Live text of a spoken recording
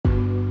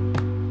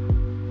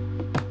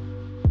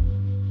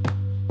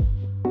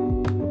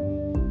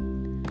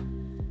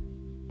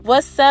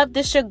What's up?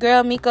 This your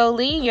girl, Miko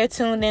Lee. You're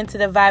tuned in to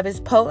The Vibe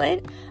is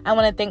Potent. I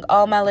want to thank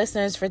all my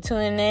listeners for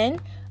tuning in.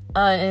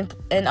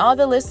 And all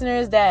the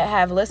listeners that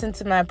have listened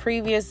to my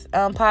previous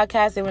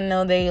podcast, even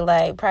though they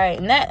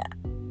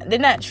they're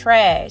not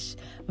trash,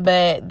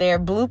 but their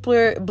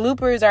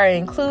bloopers are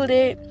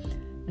included,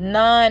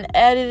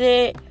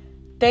 non-edited.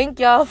 Thank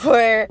y'all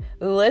for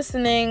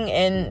listening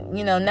and,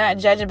 not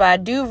judging. But I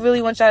do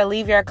really want y'all to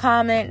leave your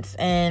comments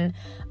and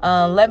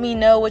let me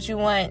know what you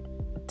want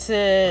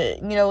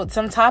to,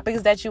 some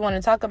topics that you want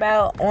to talk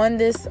about on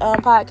this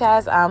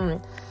podcast.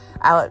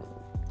 I'll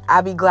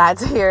be glad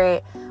to hear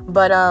it.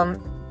 But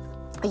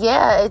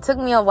yeah, it took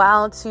me a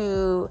while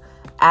to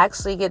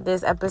actually get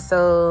this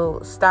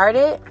episode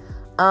started.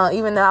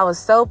 Even though I was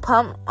so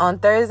pumped on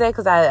Thursday,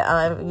 because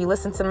you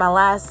listened to my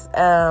last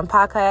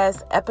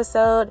podcast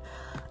episode,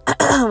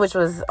 which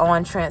was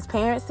on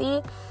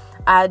transparency.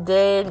 I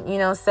did,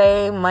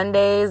 say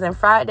Mondays and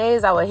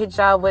Fridays I would hit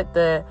y'all with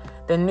the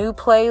new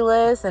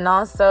playlist and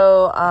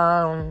also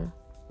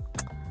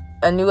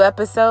a new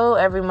episode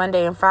every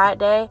Monday and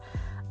Friday.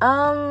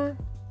 But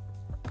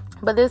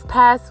this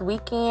past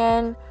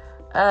weekend,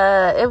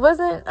 it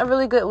wasn't a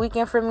really good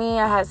weekend for me.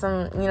 I had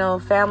some,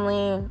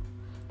 family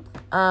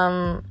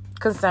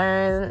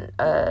concerns.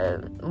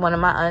 One of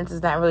my aunts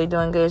is not really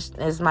doing good.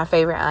 Is my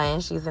favorite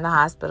aunt. She's in the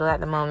hospital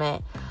at the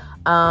moment.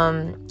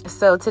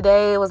 So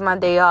today was my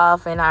day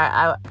off, and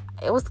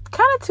it was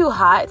kind of too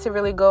hot to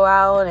really go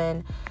out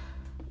and,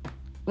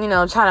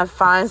 trying to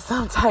find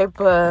some type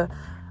of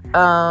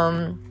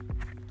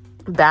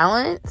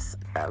balance,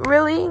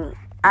 really.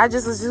 I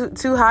just was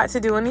too hot to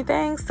do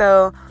anything.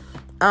 So,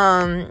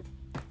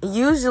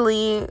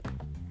 usually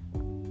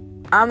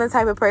I'm the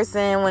type of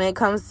person, when it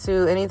comes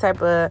to any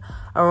type of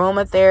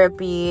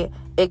aromatherapy,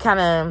 it kind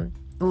of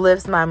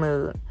lifts my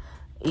mood.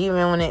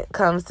 Even when it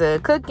comes to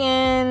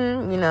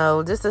cooking,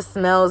 just the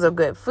smells of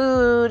good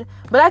food.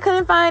 But I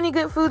couldn't find any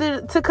good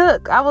food to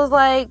cook. I was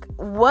like,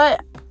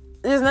 what?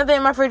 There's nothing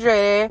in my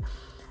refrigerator.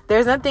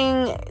 There's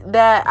nothing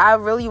that I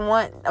really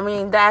want,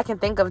 that I can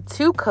think of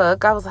to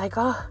cook. I was like,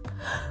 oh,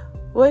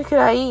 what could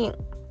I eat?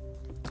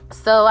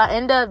 So I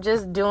end up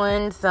just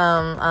doing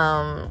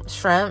some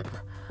shrimp,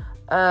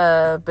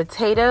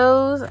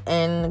 potatoes,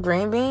 and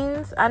green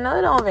beans. I know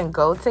they don't even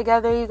go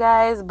together, you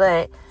guys,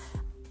 but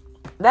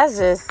that's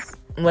just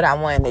what I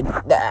wanted.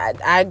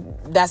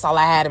 That's all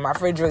I had in my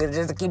refrigerator,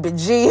 just to keep it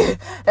G.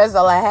 That's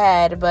all I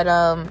had. But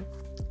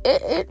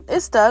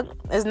it stuck.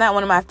 It's not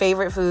one of my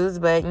favorite foods,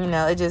 but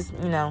it just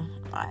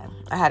I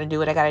had to do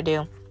what I gotta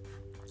do.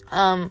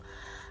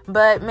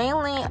 But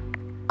mainly,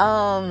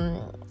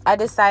 I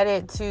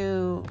decided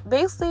to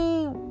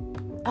basically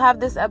have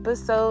this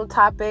episode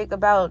topic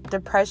about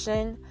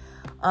depression,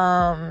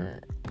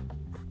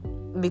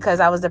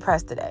 because I was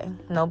depressed today.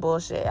 No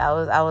bullshit. I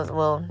was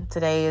well,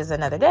 today is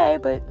another day,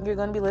 but you're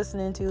going to be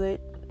listening to it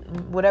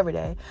whatever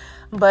day.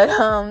 But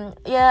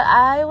yeah,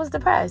 I was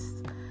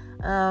depressed.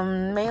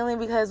 Mainly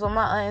because what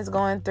my aunt is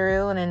going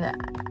through, and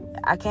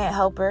I can't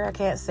help her. I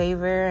can't save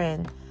her,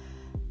 and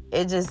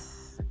it's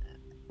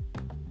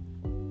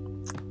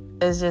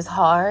just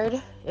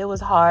hard. It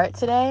was hard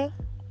today.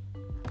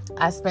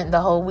 I spent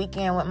the whole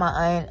weekend with my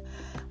aunt.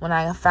 When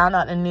I found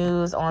out the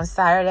news on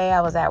Saturday,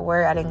 I was at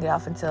work. I didn't get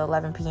off until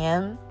 11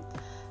 p.m.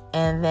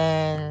 And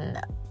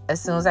then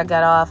as soon as I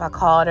got off, I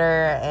called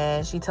her,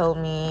 and she told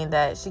me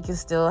that she can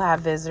still have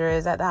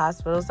visitors at the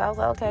hospital. So I was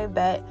like, okay,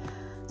 bet.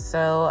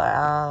 So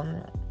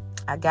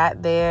I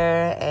got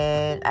there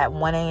and at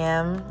 1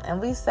 a.m.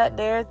 and we sat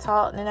there,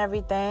 talked and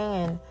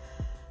everything,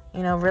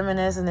 and,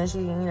 reminisced. And then she,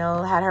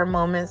 had her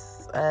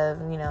moments of,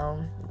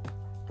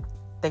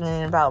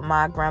 thinking about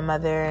my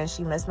grandmother, and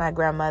she missed my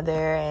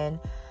grandmother, and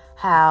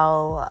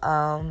how,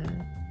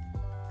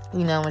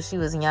 when she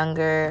was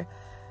younger,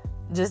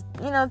 just,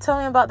 tell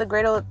me about the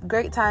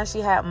great time she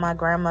had with my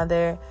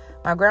grandmother.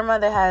 My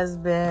grandmother has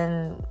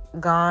been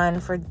gone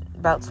for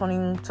about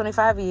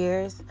 25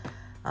 years.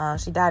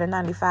 She died in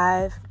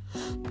 95.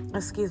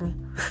 Excuse me.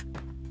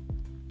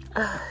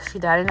 She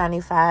died in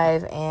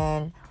 95,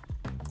 and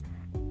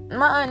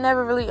my aunt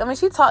never really,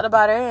 she talked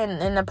about her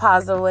in a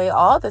positive way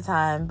all the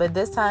time, but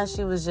this time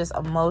she was just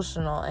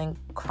emotional and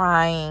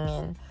crying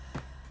and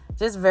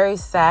just very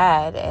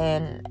sad.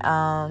 And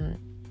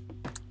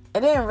it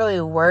didn't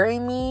really worry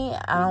me.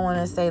 I don't want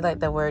to say like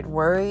the word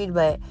worried,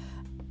 but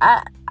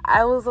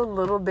I was a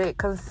little bit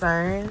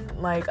concerned.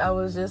 Like, I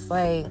was just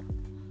like,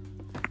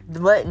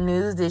 what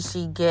news did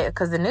she get?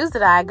 Because the news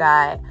that I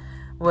got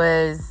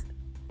was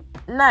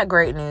not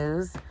great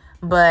news,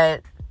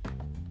 but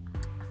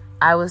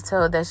I was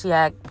told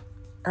that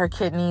her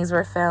kidneys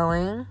were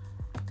failing,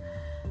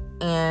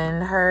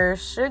 and her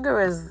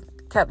sugar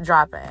kept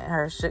dropping.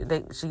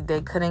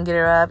 They couldn't get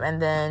her up,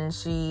 and then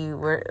she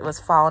was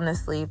falling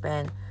asleep,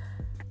 and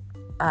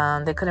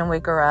they couldn't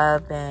wake her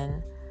up,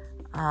 and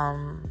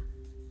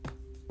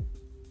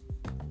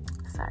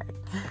sorry.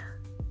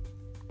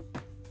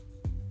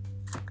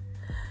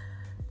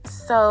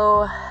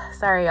 So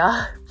sorry,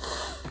 y'all.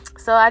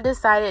 So I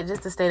decided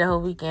just to stay the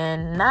whole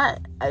weekend.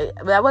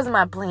 That wasn't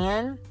my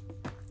plan.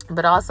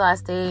 But also I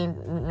stayed,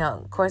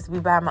 of course, to be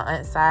by my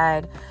aunt's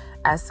side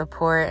as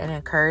support and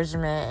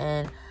encouragement.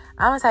 And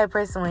I'm a type of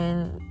person,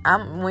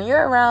 when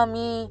you're around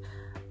me,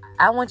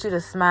 I want you to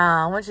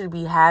smile. I want you to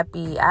be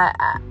happy.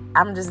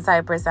 I'm just the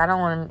type of person, I don't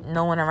want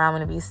no one around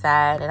me to be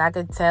sad. And I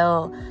could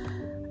tell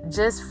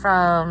just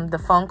from the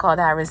phone call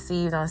that I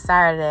received on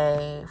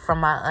Saturday from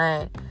my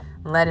aunt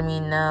letting me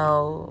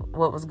know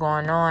what was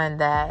going on,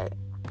 that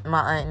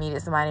my aunt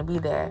needed somebody to be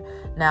there.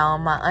 Now,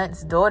 my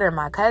aunt's daughter,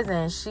 my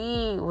cousin,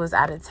 she was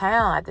out of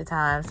town at the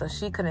time, so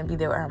she couldn't be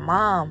there with her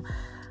mom.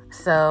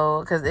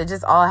 So, because it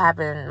just all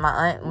happened. My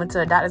aunt went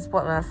to a doctor's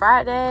appointment on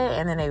Friday,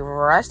 and then they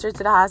rushed her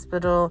to the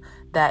hospital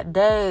that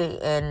day,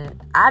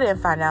 and I didn't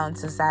find out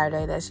until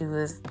Saturday that she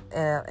was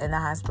in the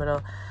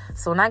hospital.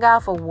 So when I got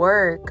off of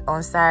work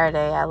on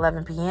Saturday at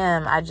 11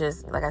 p.m., I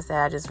just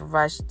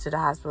rushed to the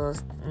hospital,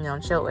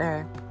 chilled with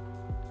her.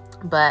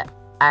 But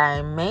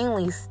I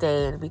mainly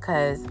stayed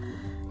because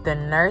the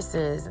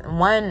nurses,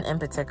 one in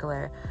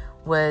particular,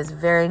 was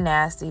very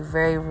nasty,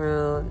 very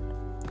rude,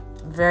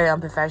 very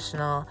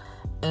unprofessional.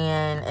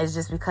 And it's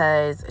just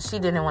because she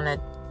didn't want to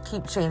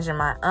keep changing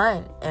my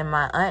aunt. And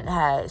my aunt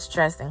had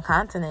stress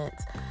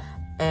incontinence.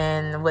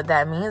 And what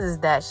that means is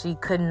that she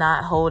could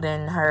not hold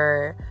in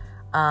her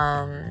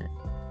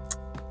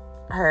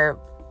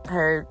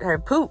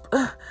poop.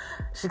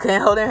 She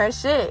couldn't hold in her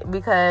shit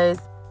because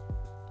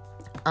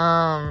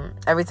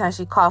every time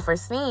she coughed or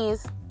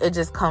sneezed, it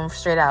just comes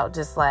straight out,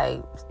 just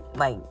like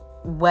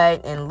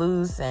wet and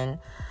loose. And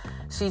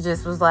she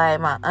just was like,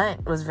 my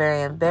aunt was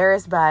very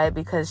embarrassed by it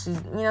because she's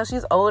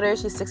older.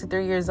 She's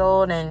 63 years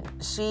old, and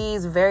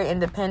she's very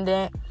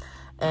independent,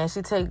 and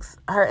she takes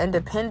her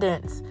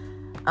independence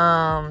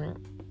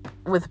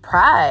with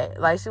pride.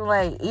 Like, she was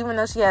like, even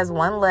though she has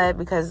one leg,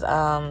 because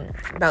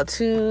about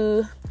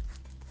 2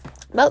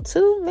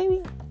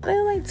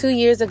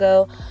 years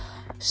ago,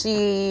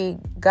 she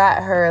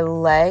got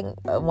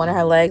one of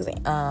her legs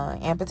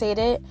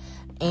amputated.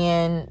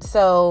 And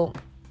so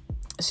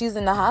she's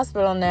in the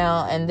hospital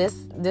now, and this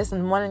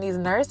one of these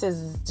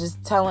nurses is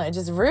just telling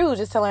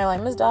her,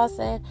 like, Miss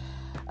Dawson,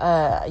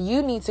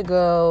 you need to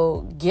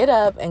go get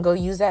up and go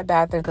use that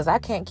bathroom, because I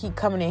can't keep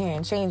coming in here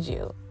and change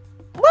you.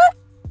 What?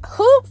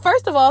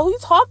 First of all, who you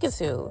talking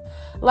to?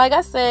 Like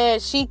I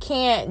said, she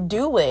can't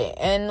do it.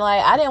 And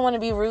like, I didn't want to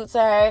be rude to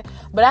her,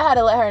 but I had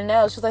to let her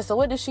know. She was like, so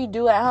what does she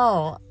do at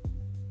home?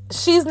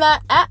 She's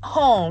not at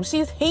home.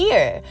 She's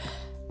here.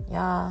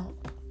 Y'all,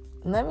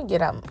 let me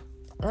get up.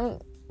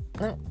 Let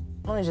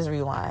me just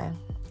rewind,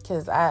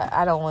 because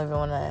I don't even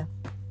want to.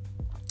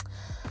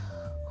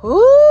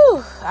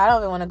 I don't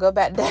even want to go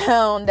back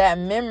down that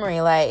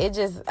memory. Like, it's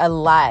just a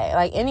lot.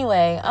 Like,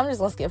 anyway, I'm just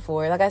gonna skip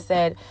forward. Like I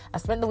said, I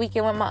spent the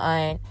weekend with my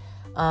aunt.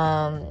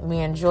 We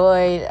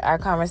enjoyed our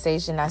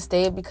conversation. I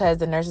stayed because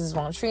the nurses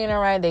weren't treating her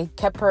right. They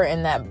kept her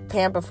in that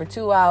pamper for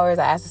 2 hours.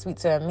 I asked to speak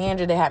to a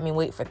manager. They had me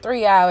wait for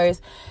 3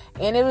 hours,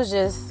 and it was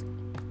just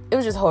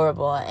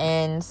horrible.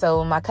 And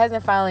so my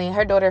cousin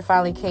her daughter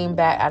finally came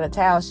back out of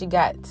town. She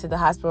got to the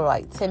hospital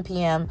like 10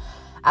 p.m.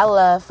 I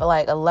left for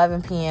like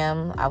 11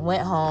 p.m. I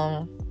went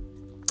home,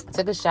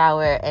 took a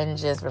shower, and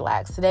just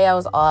relaxed. Today I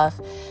was off,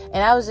 and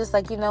I was just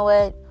like, you know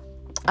what?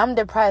 I'm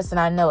depressed, and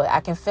I know it.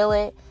 I can feel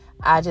it.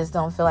 I just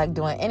don't feel like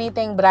doing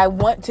anything, but I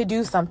want to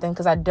do something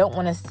because I don't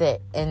want to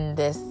sit in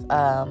this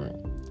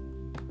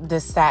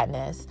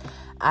sadness.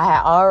 I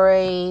had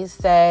already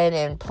said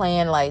and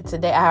planned, like,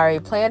 today, I already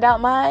planned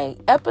out my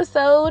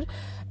episode,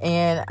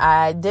 and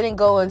I didn't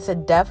go into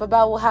depth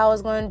about how I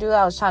was going to do it.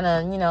 I was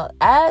trying to,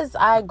 as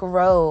I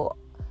grow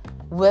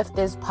with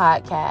this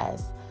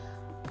podcast,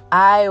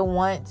 I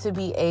want to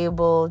be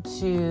able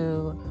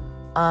to,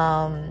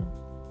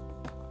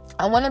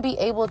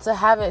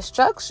 have it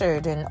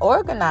structured and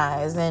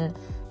organized and,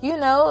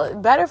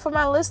 better for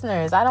my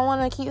listeners. I don't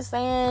want to keep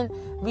saying,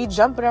 be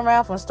jumping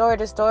around from story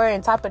to story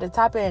and topic to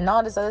topic and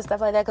all this other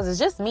stuff like that, because it's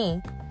just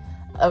me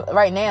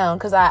right now,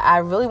 because I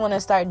really want to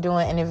start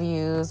doing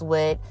interviews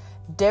with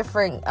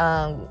different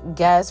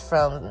guests,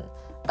 from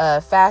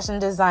fashion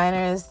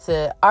designers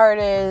to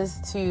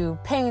artists to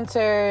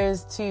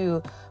painters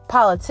to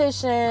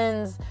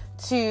politicians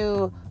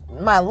to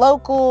my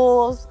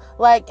locals,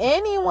 like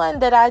anyone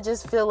that I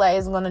just feel like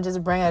is going to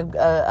just bring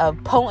a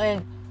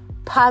potent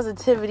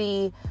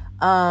positivity,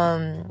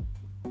 just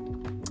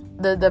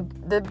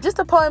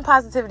a potent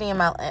positivity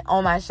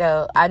on my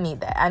show. I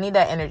need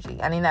that energy.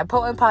 I need that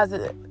potent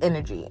positive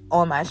energy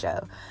on my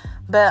show.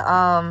 But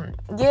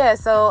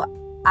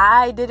so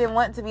I didn't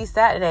want to be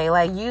sad today.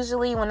 Like,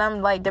 usually when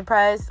I'm like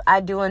depressed,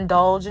 I do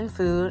indulge in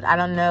food. I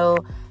don't know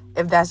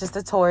if that's just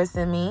a Taurus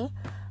in me,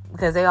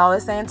 because they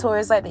always saying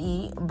Taurus like to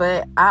eat,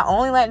 but I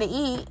only like to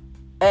eat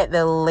at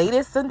the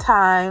latest in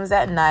times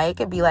at night. It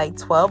could be like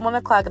 12, 1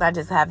 o'clock, and I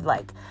just have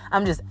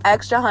I'm just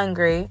extra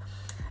hungry,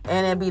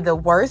 and it'd be the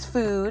worst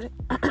food.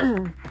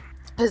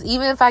 Because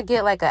even if I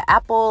get like an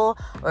apple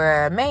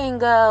or a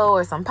mango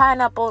or some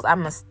pineapples, I'm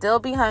gonna still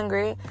be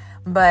hungry.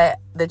 But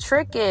the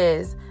trick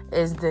is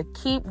to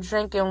keep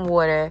drinking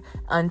water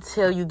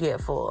until you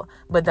get full.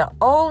 But the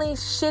only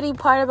shitty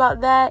part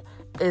about that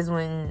is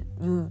when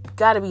you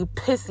gotta be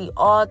pissy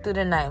all through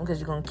the night because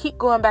you're gonna keep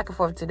going back and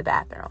forth to the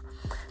bathroom.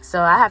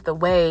 So I have to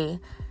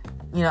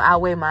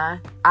outweigh my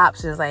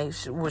options. Like,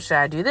 should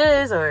I do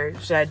this or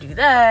should I do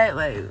that?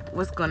 Like,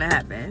 what's gonna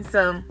happen?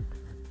 So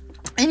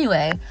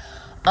anyway,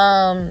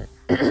 I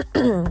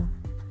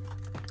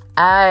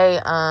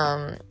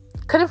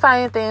couldn't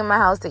find anything in my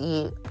house to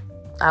eat.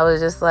 I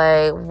was just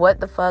like, what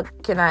the fuck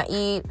can I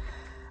eat?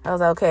 I was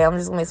like, okay, I'm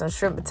just gonna make some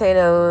shrimp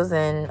potatoes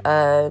and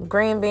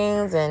green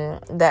beans, and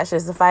that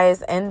should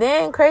suffice. And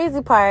then,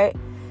 crazy part,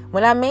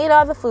 when I made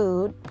all the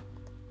food,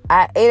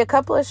 I ate a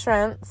couple of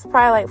shrimps,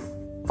 probably like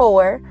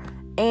 4,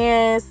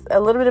 and a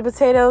little bit of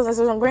potatoes and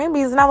some green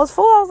beans, and I was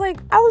full. I was like,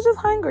 I was just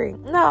hungry.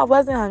 No, I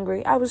wasn't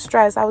hungry. I was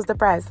stressed. I was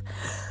depressed.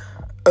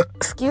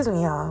 Excuse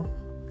me, y'all.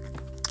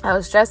 I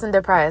was stressed and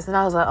depressed, and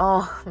I was like,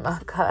 oh my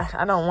God,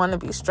 I don't want to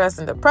be stressed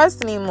and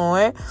depressed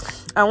anymore.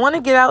 I want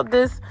to get out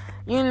this,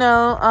 I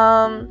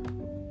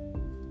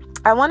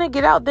want to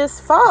get out this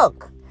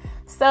funk.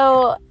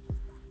 So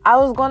I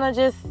was going to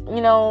just,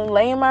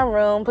 lay in my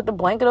room, put the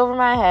blanket over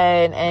my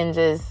head, and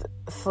just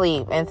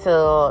sleep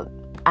until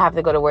I have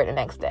to go to work the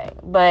next day.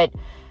 But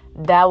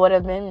that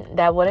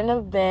wouldn't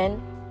have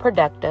been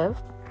productive.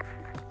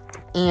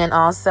 And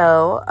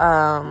also,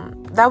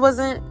 that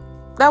wasn't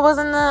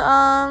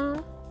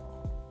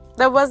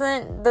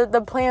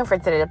the plan for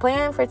today. The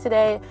plan for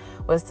today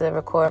was to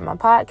record my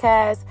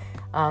podcast,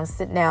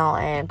 sit down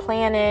and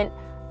plan it,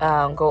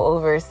 go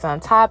over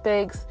some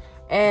topics.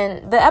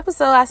 And the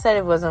episode, I said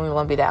it wasn't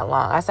going to be that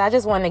long. I said I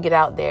just wanted to get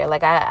out there.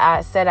 Like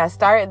I said, I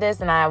started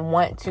this and I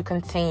want to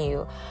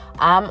continue.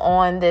 I'm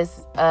on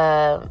this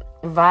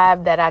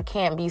vibe that I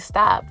can't be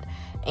stopped.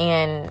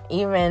 And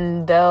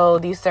even though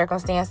these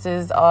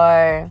circumstances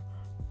are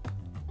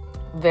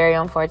very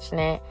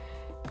unfortunate,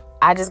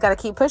 I just got to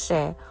keep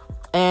pushing.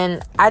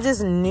 And I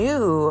just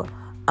knew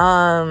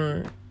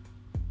that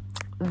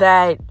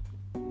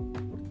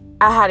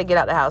I had to get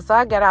out the house. So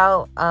I got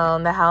out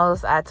the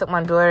house. I took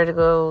my daughter to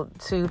go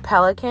to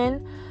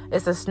Pelican.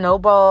 It's a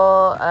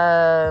snowball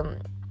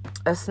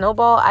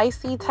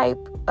icy type.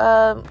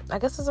 I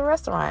guess it's a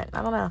restaurant.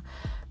 I don't know.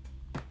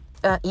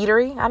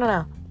 Eatery. I don't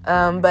know.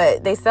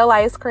 But they sell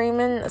ice cream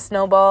and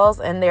snowballs,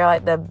 and they're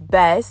like the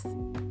best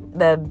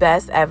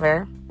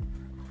ever.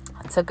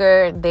 I took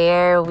her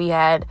there. We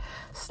had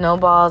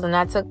snowballs, and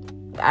I took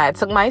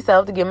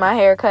myself to get my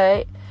hair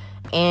cut.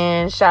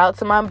 And shout out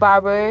to my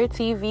barber,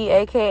 TV,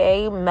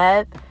 aka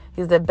Meth.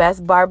 He's the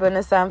best barber in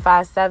the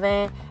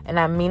 757, and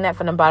I mean that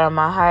from the bottom of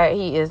my heart.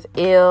 He is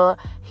ill.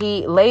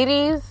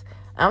 Ladies,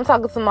 I'm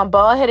talking to my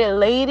bald-headed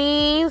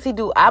ladies. He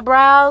do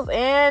eyebrows,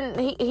 and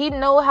he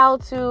know how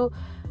to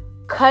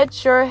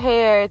cut your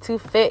hair to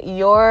fit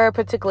your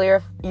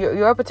particular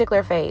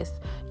face,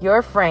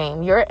 your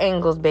frame, your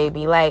angles,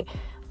 baby. Like,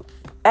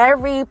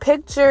 every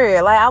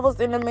picture, like, I was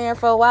in the mirror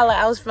for a while, like,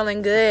 I was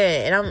feeling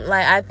good, and I'm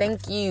like, I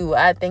thank you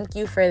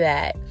for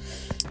that.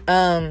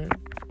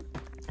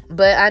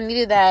 But I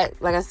needed that,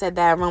 like I said,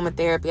 that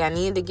aromatherapy. I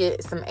needed to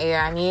get some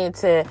air. I needed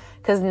to,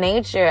 because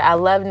nature, I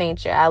love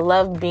nature. I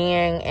love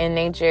being in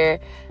nature,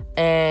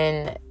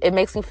 and it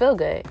makes me feel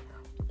good.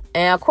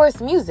 And of course,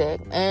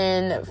 music.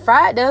 And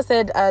Friday,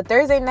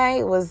 Thursday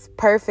night was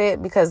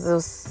perfect because there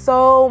was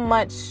so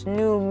much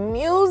new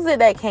music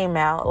that came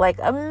out. Like,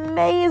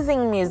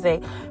 amazing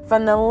music.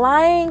 From the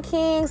Lion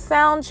King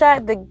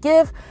soundtrack, The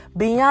Gift,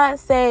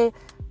 Beyonce.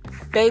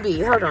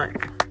 Baby, hold on.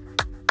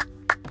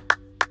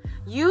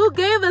 You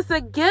gave us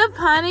a gift,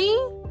 honey.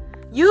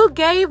 You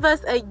gave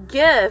us a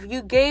gift.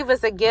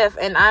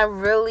 And I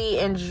really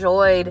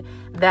enjoyed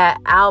that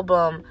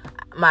album.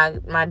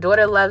 My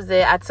daughter loves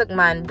it. I took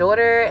my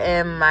daughter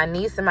and my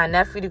niece and my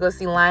nephew to go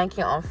see Lion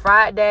King on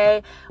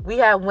Friday. We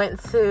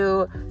went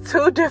to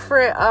 2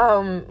 different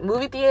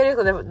movie theaters.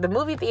 The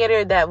movie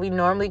theater that we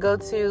normally go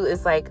to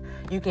is like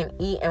you can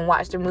eat and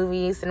watch the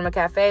movie, Cinema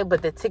Cafe,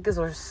 but the tickets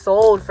were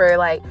sold for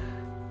like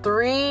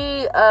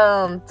 3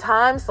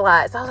 time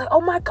slots. I was like,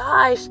 oh my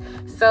gosh.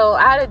 So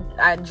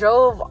I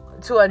drove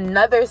to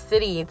another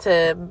city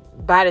to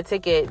buy the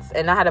tickets,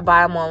 and I had to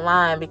buy them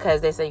online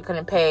because they said you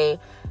couldn't pay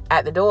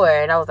at the door.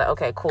 And I was like,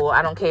 okay, cool,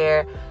 I don't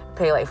care.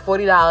 Pay like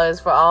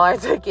 $40 for all our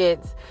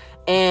tickets.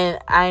 And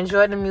I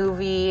enjoyed the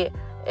movie.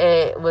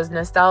 It was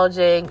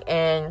nostalgic.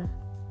 And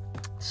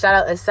shout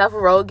out to Seth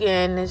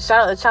Rogen,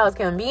 shout out to Childish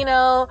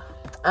Gambino,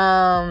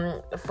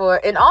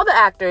 and all the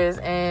actors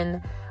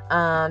in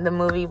the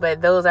movie.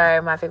 But those are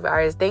my favorite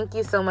artists. Thank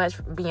you so much,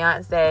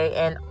 Beyonce,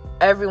 and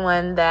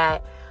everyone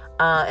that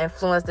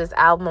influenced this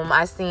album.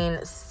 I've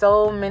seen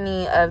so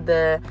many of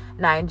the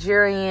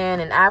Nigerian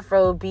and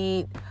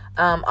Afrobeat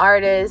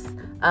artists,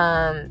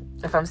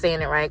 if I'm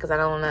saying it right, because I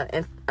don't want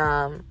to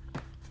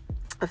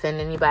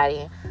offend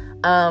anybody.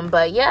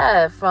 But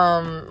yeah, is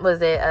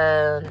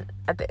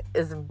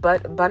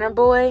Burna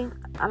Boy?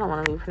 I don't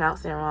want to be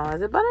pronouncing it wrong.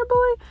 Is it Burna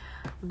Boy?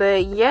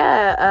 But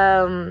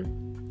yeah,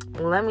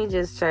 let me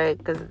just check,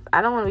 because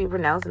I don't want to be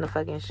pronouncing the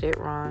fucking shit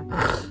wrong.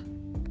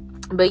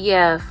 But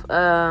yeah,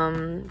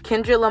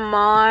 Kendrick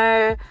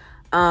Lamar,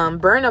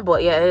 Burna Boy.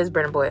 Yeah, it is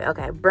Burna Boy.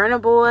 Okay, Burna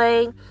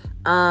Boy.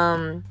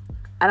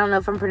 I don't know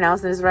if I'm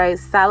pronouncing this right,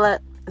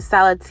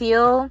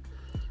 Salatiel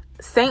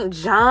St.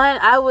 John.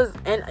 I was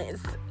in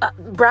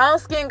Brown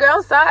Skin Girl.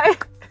 I'm sorry.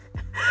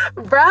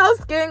 Brown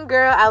Skin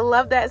Girl. I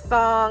love that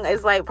song.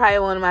 It's like probably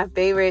one of my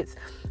favorites.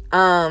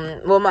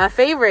 Well, my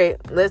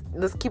favorite,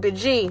 let's keep it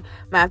G.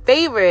 My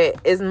favorite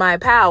is My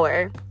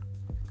Power,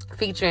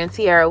 featuring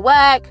Tierra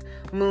Whack,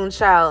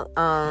 Moonchild,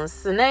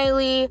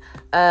 Sinele,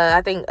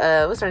 I think,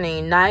 what's her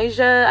name?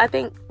 Nyjah, I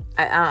think.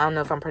 I don't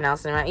know if I'm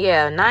pronouncing it right.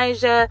 Yeah,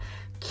 Nyjah.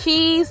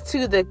 Keys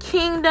to the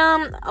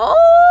Kingdom.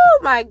 Oh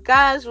my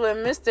gosh, with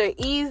Mr.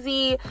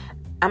 Easy.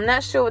 I'm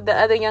not sure what the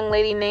other young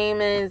lady name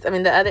is. I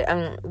mean, the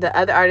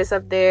other artist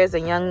up there is a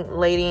young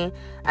lady.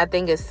 I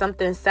think it's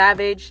something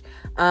Savage.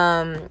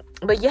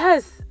 But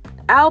yes,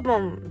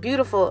 album,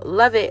 beautiful.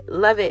 Love it,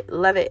 love it,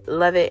 love it,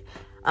 love it.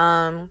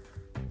 I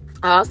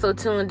also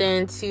tuned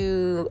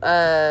into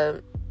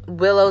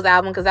Willow's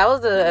album, because that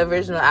was the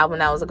original album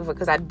that I was looking for,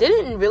 because I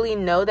didn't really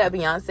know that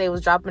Beyonce was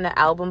dropping an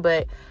album,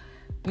 but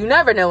you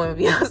never know when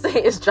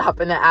Beyonce is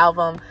dropping an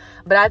album.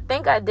 But I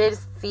think I did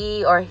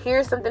see or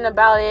hear something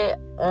about it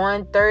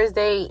on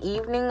Thursday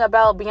evening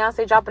about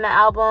Beyonce dropping an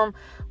album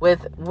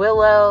with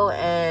Willow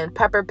and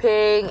Peppa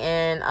Pig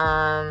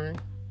and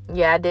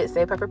yeah, I did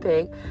say Peppa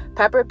Pig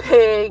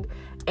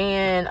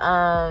and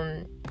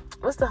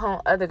what's the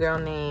whole other girl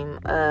name?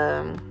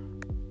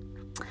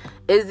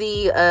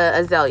 Izzy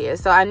Azalea.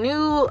 So I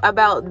knew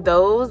about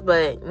those,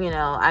 but you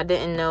know, I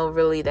didn't know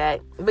really that.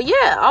 But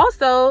yeah,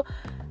 also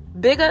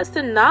big ups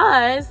to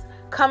Nas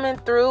coming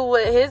through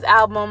with his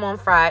album on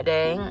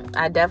Friday.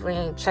 I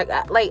definitely checked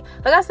out. Like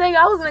I said,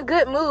 I was in a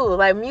good mood.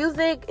 Like,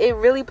 music, it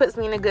really puts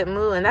me in a good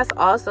mood, and that's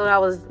also what I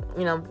was,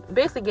 you know,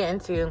 basically getting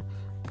to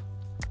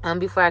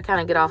before I kind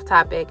of get off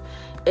topic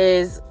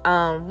is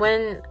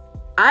when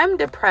I'm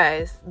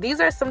depressed, these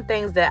are some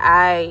things that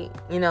I,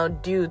 you know,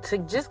 do to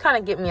just kind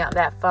of get me out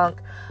that funk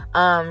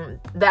that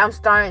I'm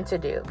starting to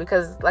do.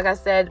 Because like I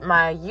said,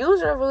 my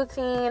usual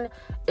routine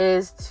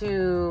is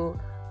to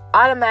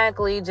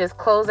automatically just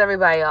close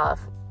everybody off,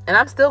 and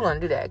I'm still gonna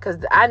do that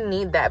because I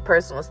need that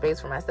personal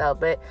space for myself.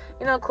 But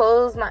you know,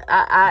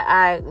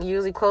 I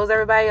usually close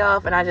everybody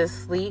off, and I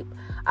just sleep.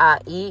 I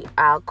eat,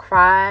 I'll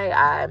cry,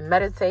 I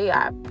meditate,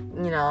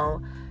 you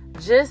know,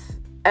 just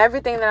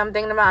everything that I'm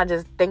thinking about, I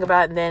just think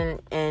about it then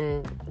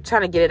and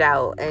trying to get it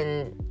out.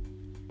 And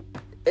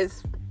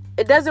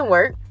it doesn't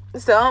work,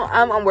 so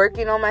I'm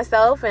working on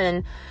myself.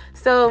 And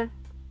so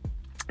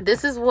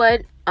this is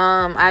what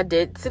I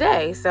did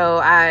today. So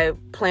I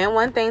planned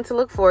one thing to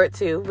look forward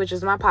to, which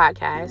is my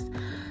podcast.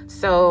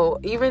 So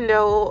even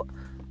though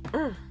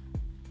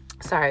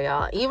sorry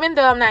y'all, even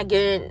though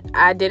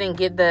I didn't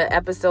get the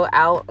episode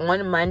out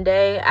on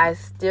Monday, I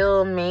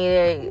still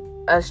made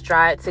a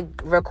stride to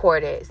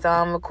record it. So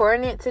I'm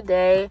recording it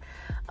today.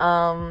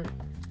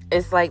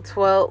 It's like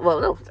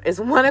it's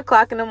 1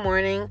 o'clock in the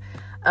morning.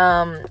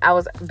 I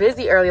was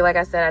busy early. Like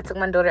I said, I took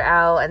my daughter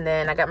out, and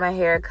then I got my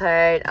hair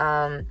cut.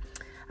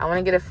 I want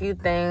to get a few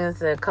things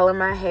to color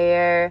my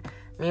hair.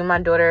 Me and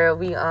my daughter,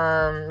 we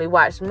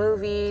watched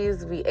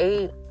movies, we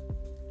ate,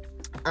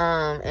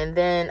 and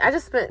then I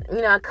just spent,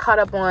 you know, I caught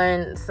up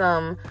on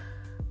some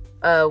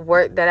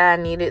work that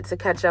I needed to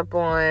catch up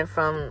on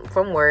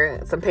from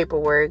work, some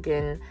paperwork,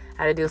 and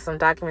I had to do some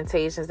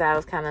documentations that I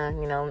was kind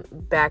of, you know,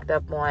 backed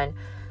up on.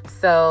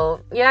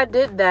 So yeah, I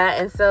did that.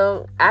 And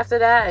so after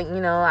that,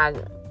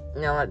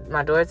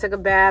 my daughter took a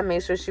bath,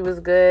 made sure she was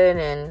good,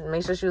 and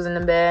made sure she was in the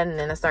bed. And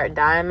then I started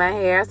dyeing my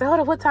hair. I said, hold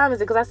on, what time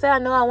is it? Because I said I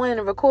know I wanted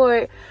to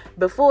record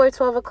before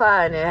 12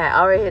 o'clock, and it had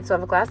already hit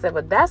 12 o'clock. I said,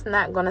 but that's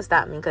not going to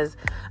stop me, because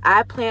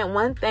I planned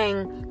one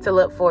thing to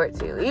look forward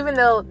to. Even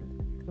though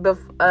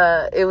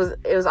it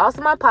was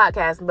also my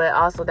podcast, but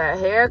also that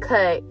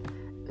haircut,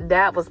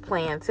 that was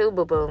planned too,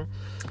 boo-boo.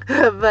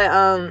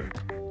 But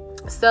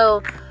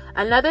so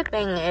another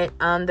thing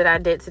that I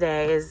did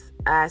today is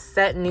I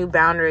set new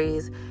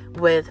boundaries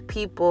with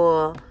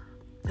people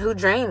who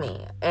drain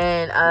me.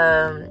 And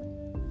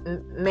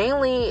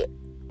mainly,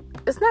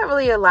 it's not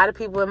really a lot of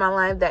people in my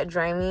life that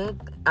drain me.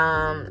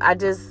 I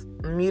just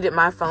muted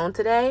my phone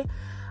today.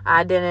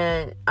 I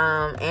didn't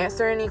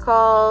answer any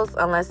calls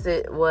unless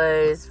it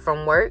was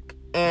from work,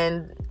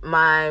 and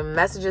my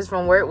messages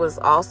from work was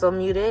also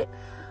muted.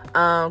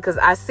 Because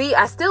I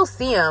still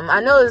see them. I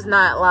know it's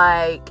not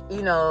like,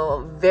 you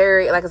know,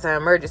 very, like it's an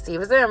emergency.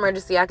 If it's an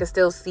emergency, I can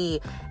still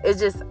see. It's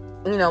just,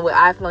 you know, with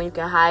iPhone, you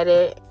can hide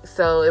it,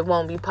 so it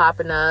won't be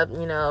popping up,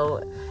 you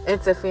know,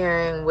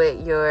 interfering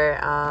with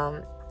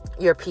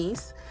your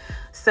peace.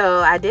 So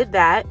I did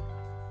that.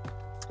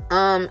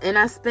 And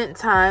I spent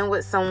time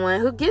with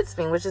someone who gets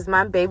me, which is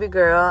my baby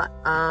girl,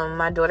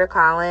 my daughter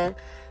Colin.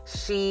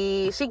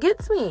 She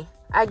gets me.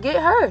 I get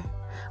her.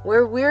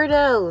 We're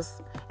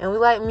weirdos, and we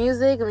like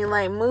music, and we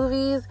like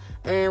movies,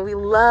 and we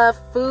love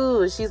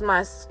food. She's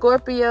my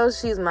Scorpio.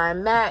 She's my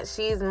match.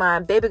 She's my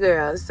baby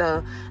girl.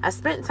 So I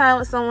spent time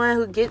with someone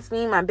who gets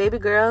me, my baby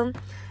girl,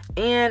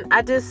 and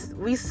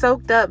we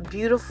soaked up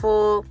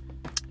beautiful,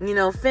 you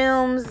know,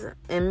 films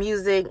and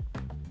music,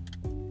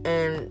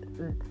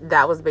 and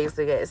that was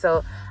basically it.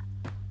 So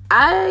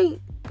I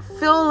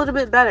feel a little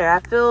bit better. I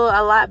feel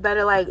a lot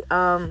better. Like,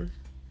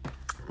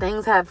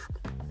 things are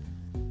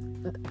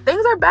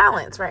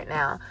balanced right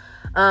now.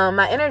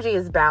 My energy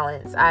is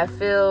balanced. I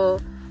feel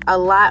a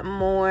lot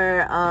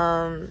more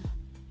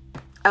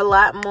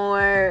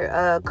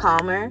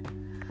calmer.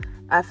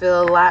 I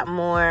feel a lot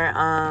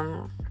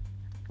more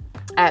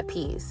at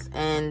peace,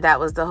 and that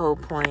was the whole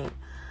point.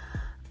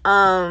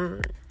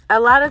 A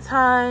lot of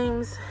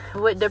times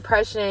with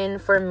depression,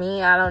 for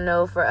me, I don't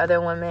know, for other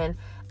women,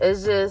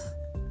 it's just,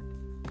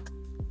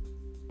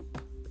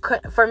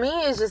 for me,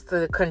 it's just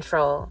the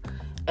control.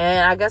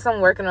 And I guess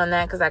I'm working on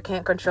that because I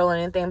can't control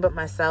anything but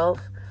myself.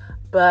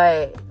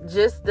 But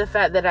just the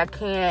fact that I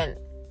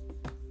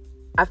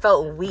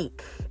felt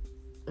weak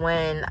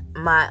when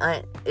my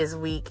aunt is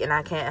weak and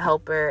I can't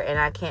help her and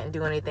I can't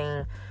do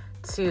anything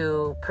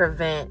to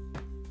prevent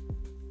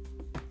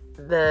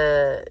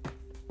the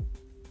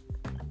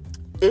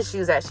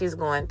issues that she's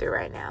going through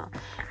right now.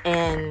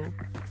 And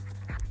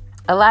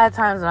a lot of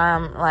times when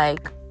I'm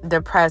like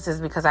depressed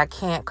is because I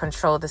can't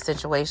control the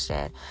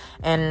situation.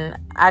 And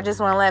I just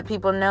want to let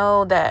people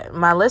know, that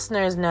my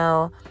listeners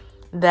know,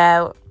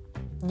 that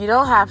you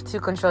don't have to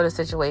control the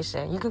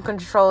situation. You can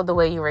control the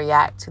way you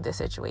react to the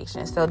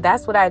situation. So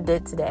that's what I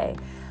did today.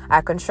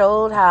 I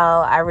controlled how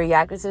I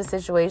reacted to the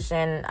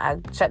situation. I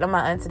checked on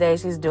my aunt today.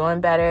 She's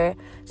doing better.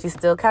 She's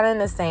still kind of in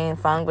the same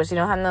funk, but she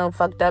don't have no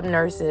fucked up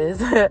nurses.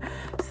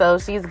 So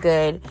she's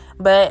good.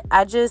 But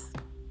I just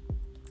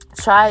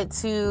tried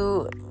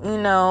to,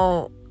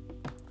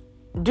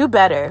 do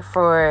better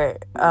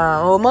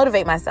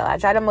motivate myself. I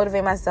try to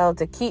motivate myself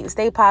to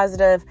stay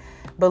positive,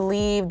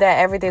 believe that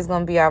everything's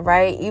going to be all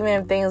right.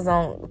 Even if things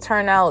don't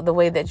turn out the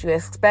way that you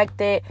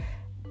expected,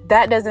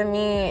 that doesn't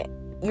mean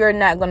you're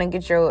not going to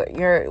get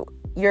your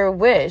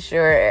wish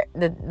or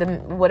the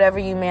whatever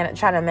you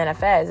try to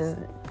manifest.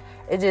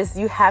 It just,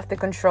 you have to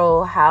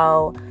control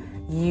how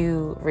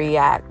you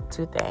react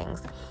to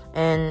things.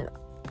 And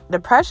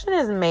depression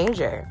is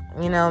major,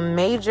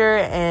 major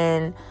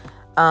in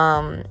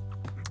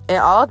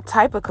all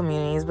type of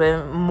communities,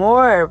 but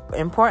more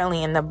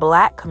importantly in the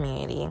Black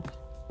community.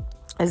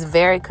 It's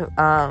very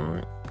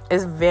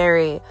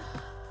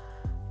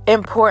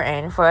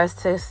important for us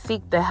to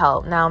seek the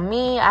help. Now,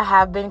 I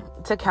have been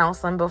to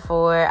counseling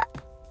before.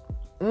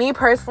 Me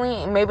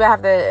personally, maybe I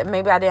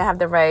didn't have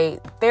the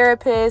right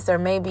therapist, or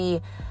maybe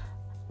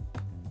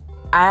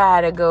I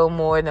had to go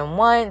more than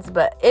once,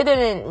 but it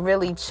didn't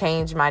really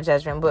change my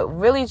judgment. What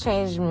really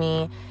changed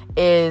me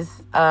is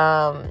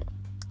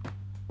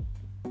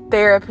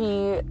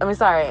therapy.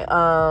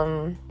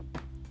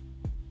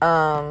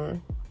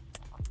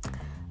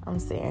 I'm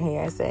sitting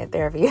here saying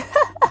therapy.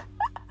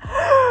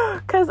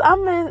 Because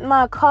I'm in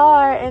my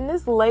car and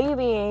this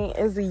lady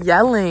is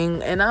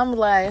yelling. And I'm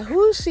like,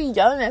 who is she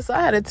yelling at? So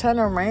I had to turn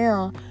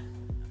around.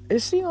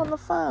 Is she on the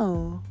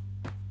phone?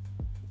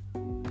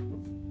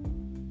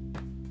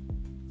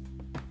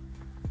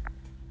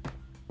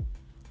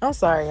 I'm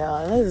sorry,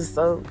 y'all. This is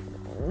so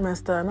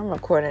messed up. And I'm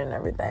recording and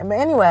everything. But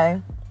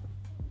anyway.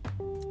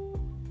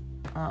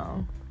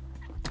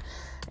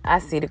 I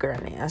see the girl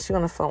now. She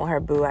on the phone with her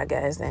boo, I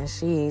guess. And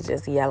she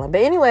just yelling. But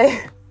anyway.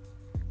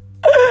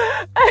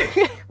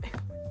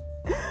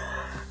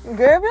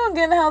 Girl, if you don't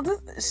get in the house,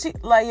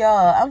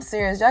 y'all, I'm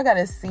serious. Y'all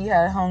gotta see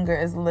how Hunger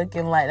is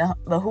looking like.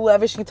 The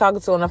whoever she talking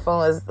to on the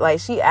phone is like,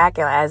 she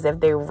acting as if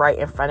they right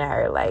in front of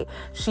her. Like,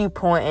 she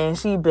pointing,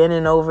 she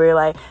bending over,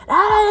 like,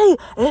 hey,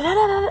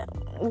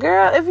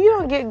 girl, if you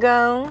don't get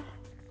gone,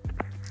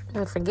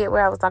 I forget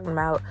what I was talking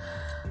about.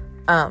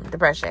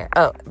 Depression.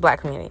 Oh,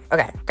 Black community.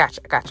 Okay,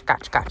 gotcha.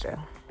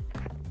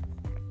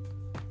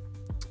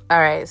 All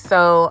right,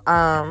 so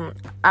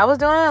I was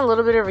doing a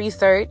little bit of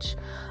research,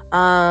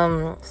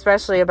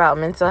 especially about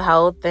mental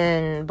health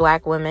and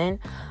Black women.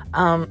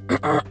 I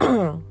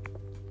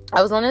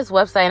was on this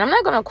website, and I'm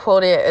not going to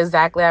quote it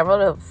exactly. I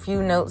wrote a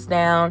few notes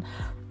down,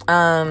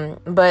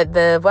 but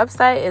the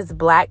website is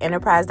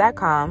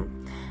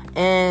blackenterprise.com,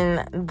 and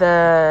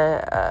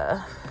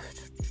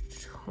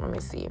let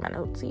me see my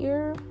notes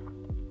here.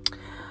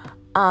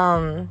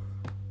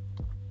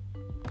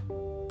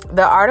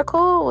 The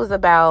article was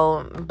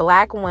about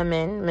Black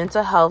women.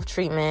 Mental health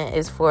treatment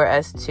is for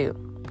us too.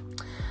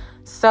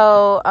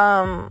 So,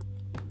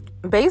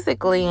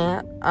 basically,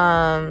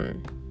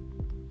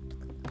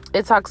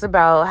 it talks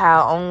about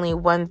how only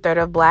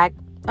 1/3 of Black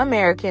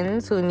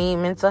Americans who need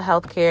mental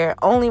health care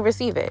only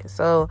receive it.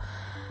 So,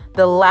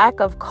 the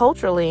lack of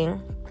culturally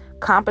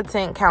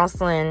competent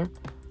counseling,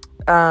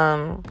 it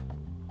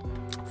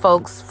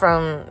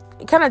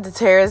kind of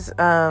deters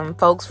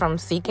folks from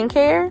seeking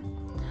care.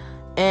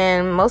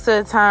 And most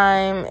of the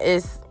time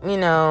it's,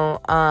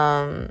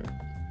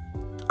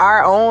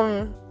 our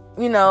own,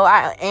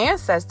 our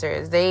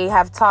ancestors, they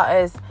have taught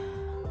us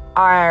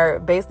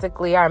our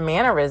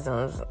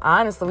mannerisms.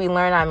 Honestly, we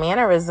learn our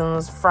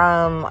mannerisms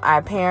from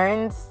our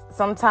parents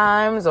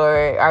sometimes,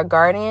 or our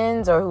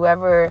guardians, or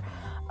whoever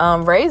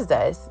raised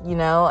us,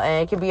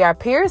 and it can be our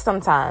peers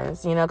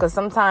sometimes, because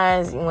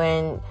sometimes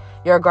when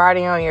your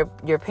guardian or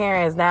your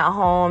parent is not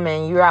home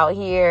and you're out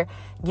here,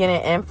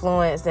 getting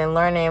influenced and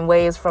learning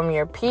ways from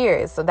your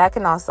peers. So that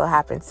can also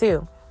happen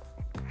too.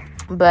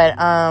 But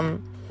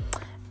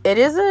it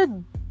is let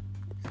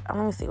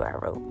me see what I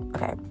wrote.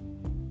 Okay.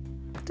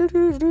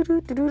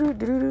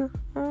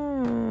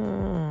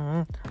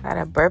 I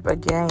gotta burp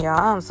again, y'all.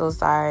 I'm so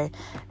sorry.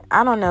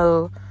 I don't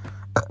know.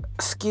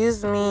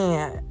 Excuse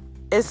me.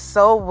 It's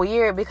so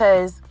weird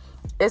because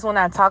it's when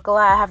I talk a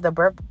lot, I have to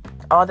burp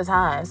all the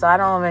time. So I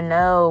don't even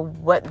know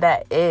what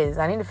that is.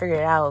 I need to figure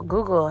it out.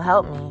 Google,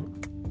 help me.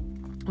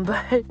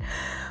 But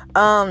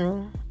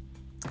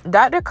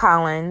Dr.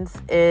 Collins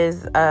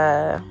is did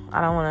I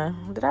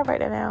write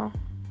that down?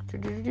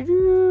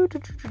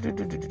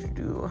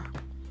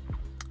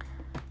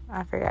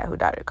 I forgot who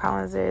Dr.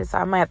 Collins is, so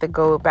I might have to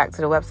go back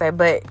to the website.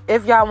 But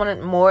if y'all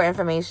want more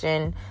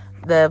information,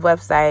 the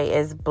website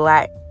is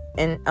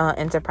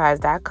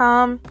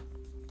blackenterprise.com.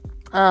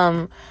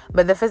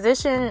 But the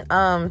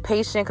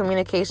physician-patient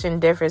communication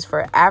differs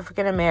for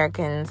African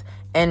Americans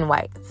and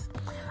whites.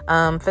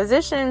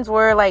 Physicians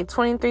were like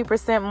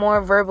 23%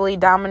 more verbally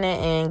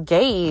dominant and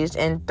engaged,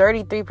 and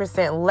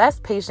 33%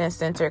 less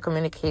patient-centered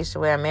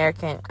communication with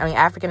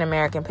African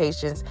American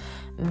patients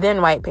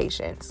than white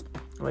patients,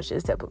 which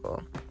is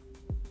typical.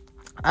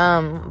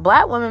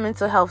 Black women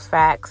mental health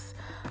facts.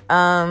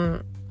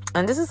 And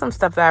this is some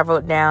stuff that I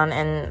wrote down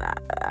and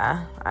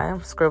I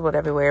scribbled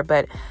everywhere,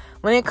 but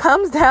when it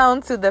comes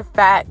down to the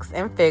facts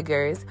and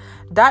figures,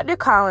 Dr.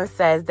 Collins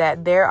says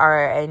that there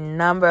are a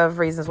number of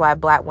reasons why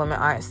Black women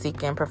aren't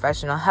seeking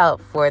professional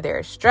help for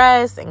their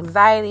stress,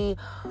 anxiety,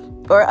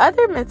 or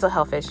other mental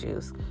health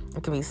issues.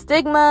 It can be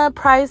stigma,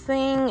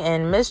 pricing,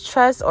 and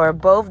mistrust, or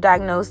both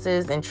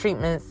diagnoses and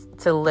treatments,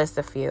 to list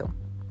a few.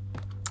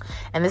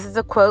 And this is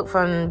a quote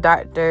from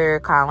Dr.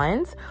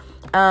 Collins.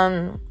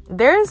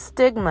 There is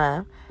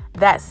stigma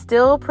that's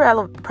still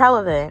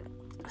prevalent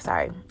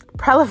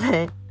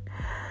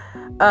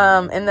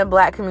in the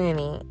Black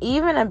community,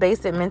 even a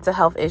basic mental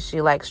health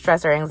issue like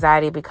stress or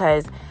anxiety,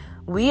 because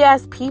we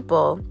as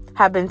people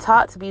have been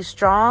taught to be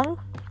strong,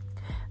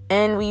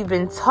 and we've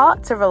been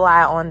taught to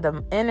rely on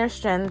the inner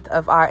strength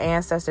of our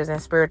ancestors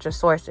and spiritual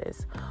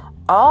sources,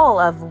 all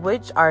of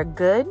which are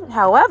good.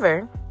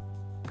 However,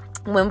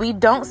 when we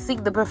don't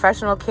seek the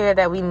professional care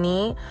that we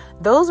need,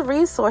 those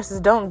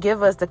resources don't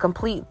give us the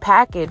complete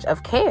package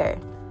of care.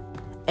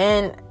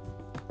 And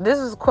this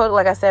is a quote,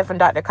 like I said, from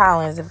Dr.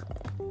 Collins,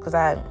 because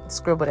I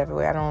scribbled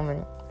everywhere. I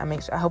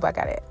hope I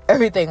got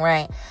everything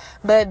right.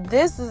 But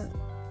this is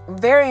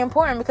very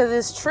important because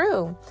it's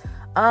true.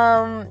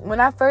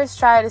 When I first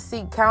tried to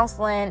seek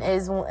counseling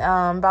is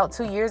about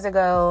 2 years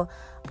ago.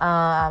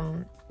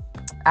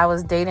 I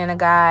was dating a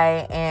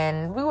guy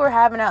and we were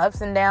having our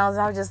ups and downs.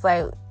 And I was just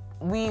like,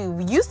 we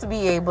used to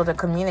be able to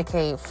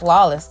communicate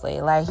flawlessly.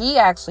 Like, he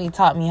actually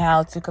taught me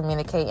how to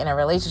communicate in a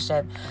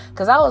relationship,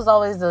 because I was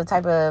always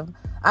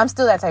I'm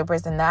still that type of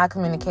person that I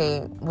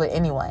communicate with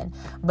anyone.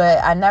 But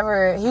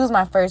he was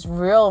my first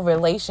real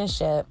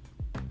relationship.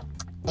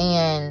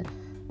 And,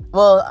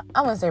 well,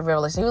 I wouldn't say real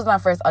relationship. He was my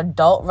first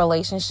adult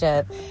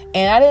relationship.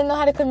 And I didn't know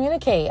how to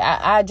communicate.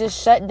 I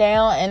just shut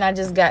down and I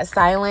just got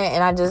silent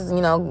and I just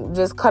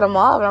cut him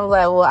off. And I was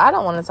like, well, I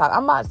don't want to talk.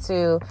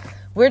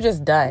 We're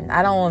just done.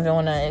 I don't even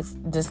want to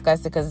discuss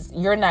it because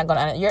you're not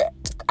going to,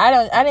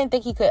 I didn't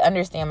think he could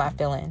understand my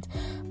feelings,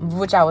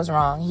 which I was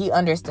wrong. He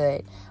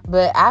understood.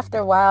 But after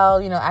a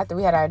while, after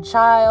we had our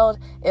child,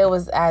 it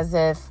was as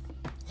if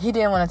he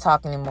didn't want to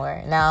talk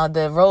anymore. Now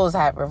the roles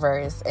had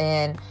reversed,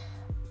 and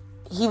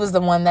he was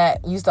the one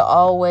that used to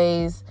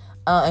always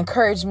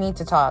encourage me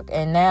to talk.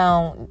 And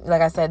now,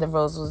 like I said, the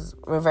roles was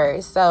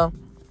reversed. So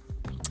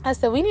I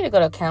said, we need to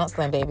go to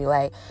counseling, baby.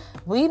 Like,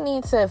 we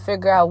need to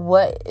figure out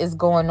what is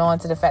going on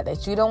to the fact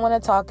that you don't want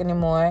to talk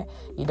anymore.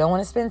 You don't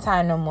want to spend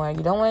time no more.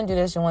 You don't want to do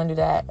this. You want to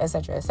do that,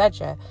 etc.,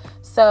 etc.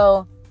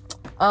 So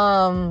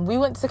we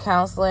went to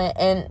counseling,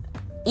 and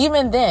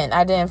even then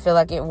I didn't feel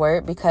like it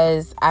worked,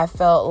 because I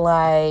felt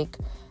like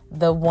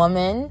the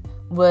woman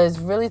was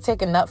really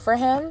taking up for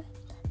him.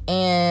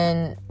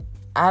 And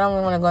I don't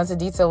even want to go into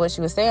detail what she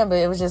was saying, but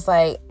it was just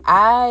like,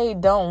 I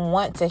don't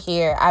want to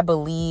hear, I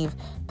believe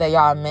that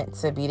y'all are meant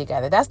to be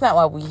together. That's not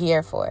what we're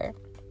here for.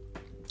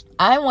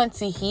 I want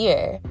to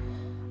hear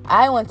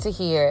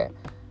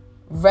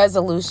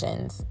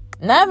resolutions.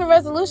 Not even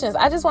resolutions.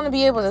 I just want to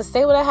be able to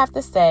say what I have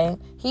to say.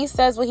 He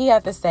says what he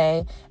has to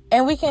say.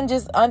 And we can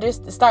just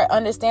start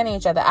understanding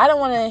each other. I don't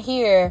want to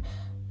hear,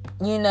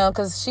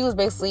 because she was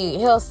basically,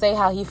 he'll say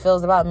how he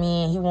feels about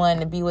me and he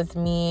wanted to be with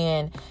me.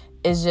 And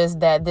it's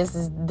just that this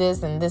is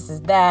this and this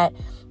is that.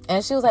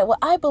 And she was like, well,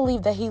 I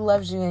believe that he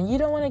loves you and you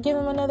don't want to give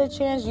him another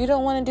chance. You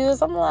don't want to do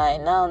this. I'm like,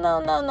 no.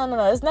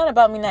 It's not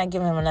about me not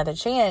giving him another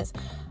chance.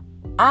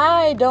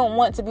 I don't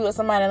want to be with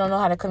somebody that don't know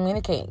how to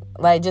communicate.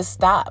 Like, just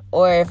stop.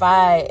 Or if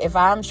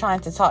I'm trying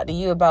to talk to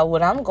you about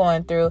what I'm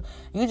going through,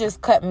 you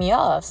just cut me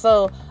off.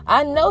 So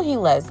I know he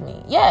loves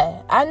me.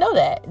 Yeah, I know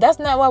that. That's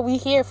not what we're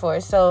here for.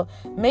 So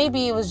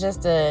maybe it was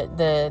just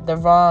the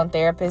wrong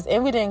therapist,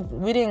 and we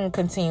didn't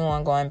continue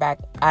on going back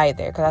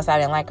either, because I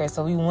didn't like her.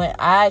 So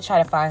I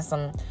tried to find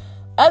some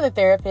other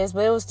therapist,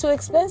 but it was too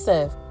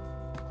expensive.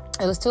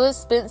 It was too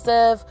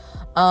expensive.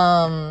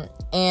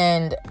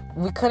 And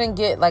we couldn't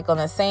get like on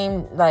the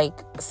same like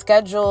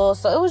schedule.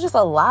 So it was just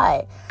a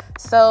lot.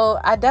 So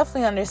I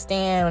definitely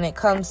understand when it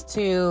comes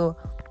to,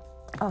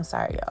 oh,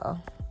 sorry, y'all.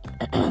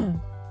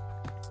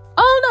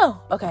 Oh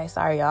no. Okay.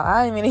 Sorry, y'all.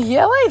 I didn't mean to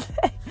yell like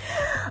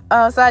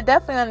that. So I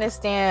definitely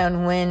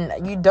understand when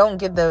you don't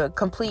get the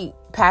complete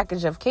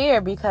package of care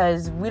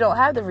because we don't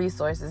have the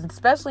resources,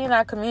 especially in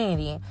our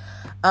community.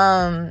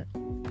 Let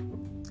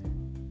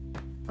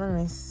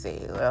me see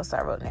what else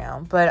I wrote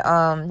down. But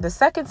the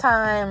second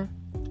time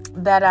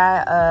that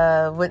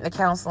I went to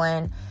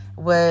counseling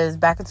was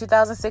back in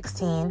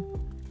 2016.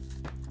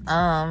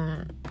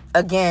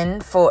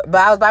 Again, but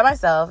I was by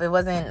myself. It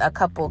wasn't a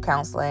couple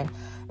counseling.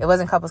 It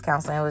wasn't couples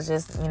counseling. It was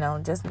just,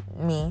 just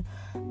me.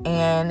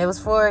 And it was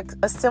for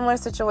a similar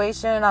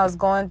situation I was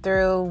going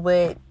through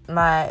with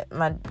my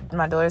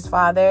daughter's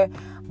father.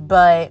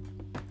 But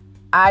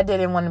I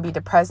didn't want to be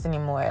depressed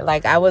anymore.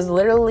 Like, I was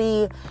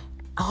literally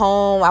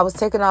home. I was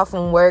taking off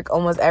from work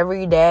almost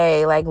every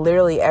day, like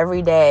literally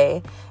every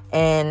day,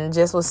 and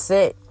just would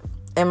sit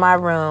in my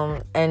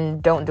room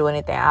and don't do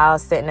anything. I'll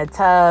sit in a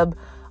tub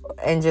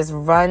and just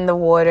run the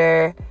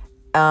water,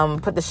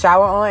 put the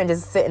shower on and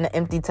just sit in an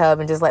empty tub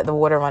and just let the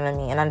water run on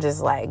me. And I'm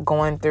just like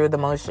going through the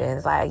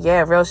motions, like,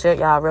 yeah, real shit,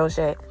 y'all, real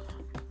shit.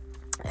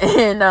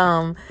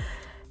 And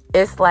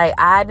it's like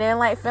I didn't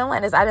like feeling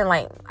like this.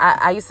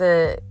 I used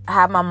to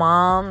have my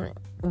mom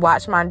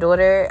watch my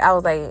daughter. I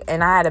was like,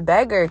 and I had to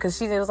beg her because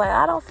she was like,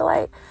 I don't feel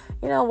like,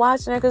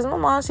 watching her because my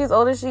mom, she's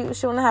older. She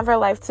want to have her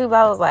life too. But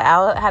I was like,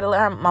 I had to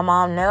let my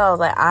mom know. I was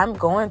like, I'm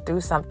going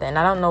through something.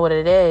 I don't know what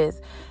it is.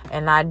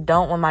 And I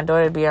don't want my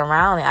daughter to be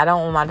around me. I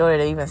don't want my daughter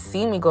to even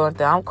see me going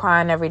through. I'm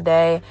crying every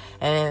day.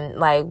 And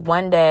like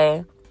one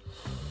day,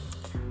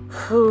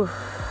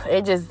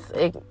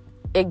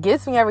 it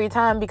gets me every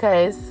time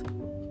because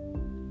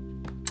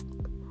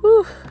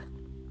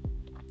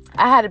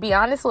I had to be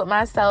honest with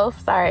myself.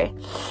 Sorry.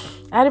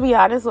 I had to be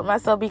honest with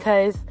myself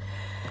because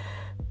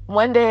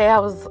one day I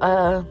was,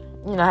 I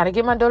had to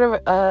get my daughter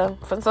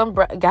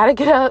gotta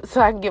get up so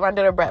I can get my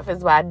daughter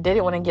breakfast, but I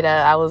didn't want to get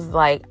up. I was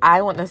like,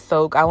 I want to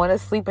soak. I want to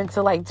sleep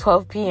until like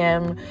 12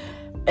 p.m.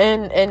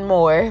 and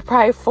more,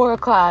 probably 4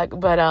 o'clock.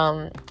 But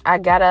I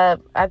got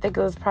up, I think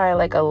it was probably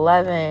like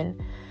 11,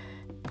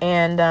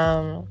 and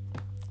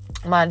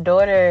my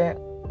daughter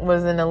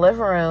was in the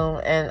living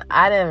room and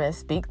I didn't even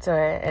speak to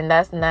her, and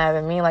that's not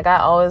even me. Like, I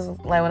always,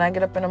 like, when I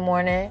get up in the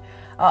morning,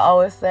 I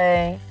always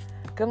say,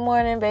 good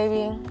morning,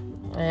 baby.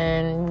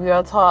 And we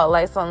all talk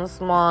like something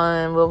small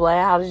and we'll be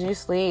like, how did you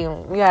sleep?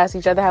 And we ask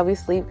each other how we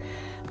sleep.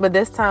 But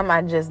this time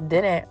I just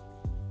didn't.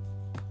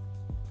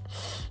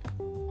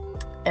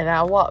 And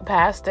I walked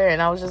past her and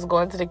I was just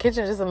going to the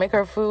kitchen just to make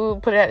her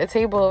food, put it at the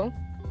table.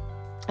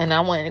 And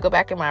I wanted to go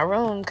back in my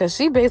room because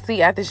she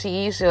basically, after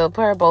she eats, she'll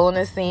put her bowl in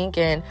the sink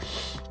and,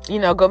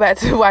 go back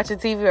to watching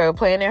TV or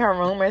playing in her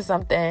room or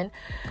something.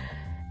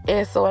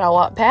 And so when I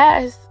walked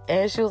past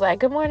and she was like,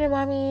 good morning,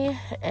 mommy.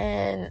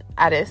 And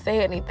I didn't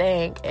say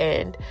anything.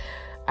 And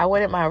I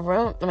went in my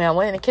room. I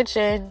went in the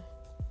kitchen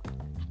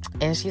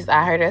and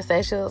I heard her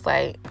say, she was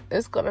like,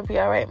 it's going to be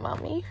all right,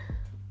 mommy.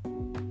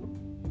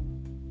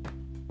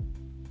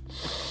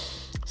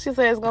 She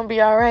said, it's going to be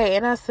all right.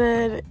 And I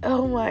said,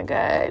 oh my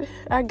God,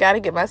 I got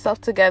to get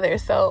myself together.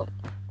 So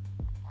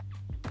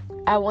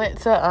I went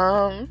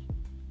to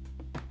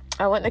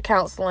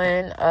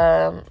counseling,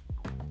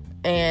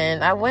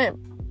 and I went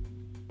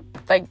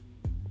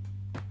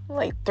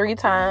like 3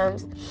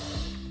 times,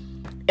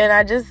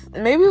 and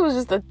maybe it was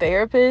just a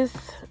therapist.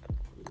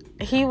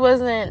 He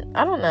wasn't,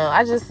 I don't know,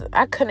 I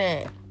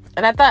couldn't,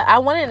 and I thought I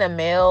wanted a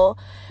male,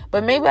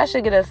 but maybe I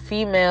should get a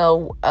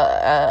female,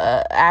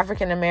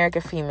 African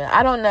American female,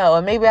 I don't know,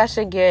 or maybe I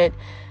should get,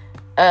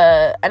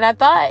 and I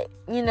thought,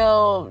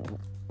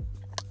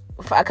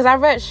 because I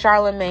read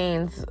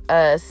Charlamagne's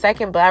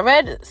second book. I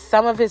read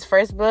some of his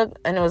first book,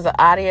 and it was not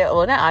audio,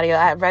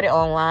 I read it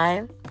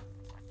online,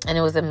 and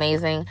it was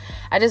amazing.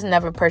 I just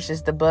never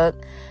purchased the book,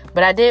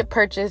 but I did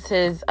purchase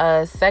his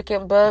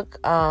second book,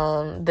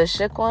 The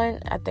Shook One.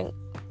 I think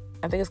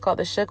it's called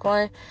The Shook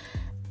One.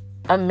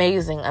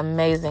 Amazing.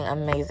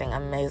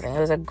 It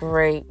was a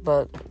great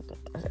book.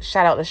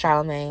 Shout out to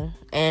Charlamagne.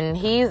 And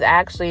he's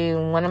actually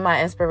one of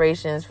my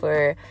inspirations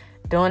for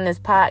doing this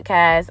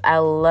podcast. I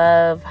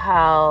love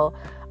how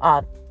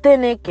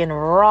authentic and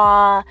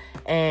raw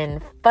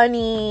and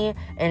funny,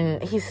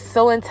 and he's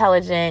so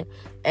intelligent,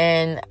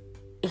 and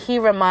he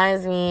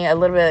reminds me a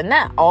little bit,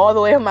 not all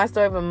the way of my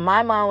story, but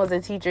my mom was a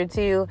teacher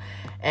too,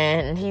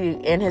 and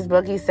in his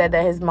book he said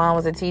that his mom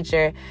was a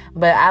teacher.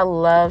 But I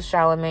love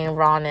Charlamagne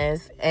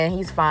rawness, and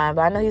he's fine,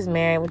 but I know he's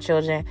married with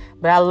children,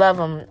 but I love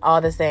him all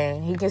the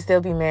same. He can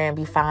still be married and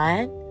be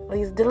fine.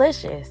 He's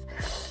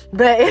delicious.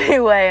 But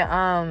anyway,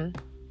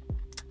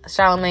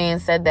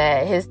 Charlamagne said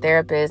that his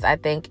therapist, I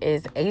think,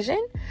 is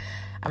Asian.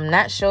 I'm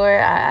not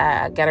sure.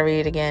 I gotta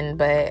read it again,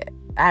 but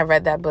I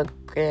read that book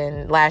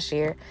last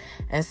year,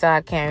 and so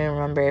I can't even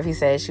remember if he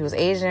said she was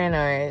Asian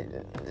or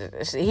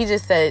he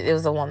just said it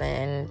was a woman,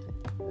 and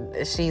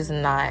she's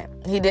not.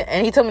 He did,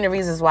 and he told me the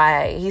reasons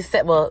why. He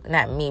said, well,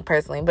 not me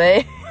personally,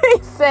 but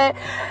he said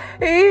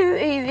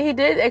he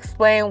did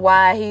explain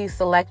why he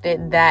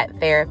selected that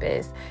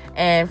therapist.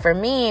 And for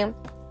me,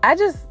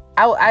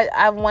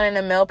 I wanted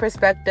a male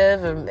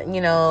perspective.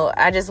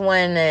 I just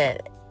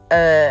wanted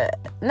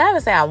not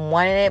even say I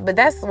wanted it, but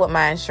that's what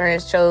my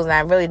insurance chose, and I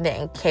really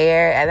didn't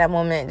care at that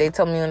moment. They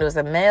told me when it was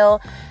a male.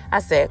 I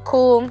said,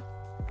 cool.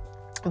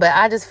 But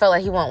I just felt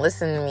like he won't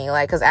listen to me.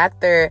 Like, because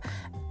after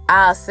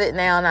I'll sit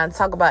down and I'll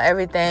talk about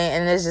everything,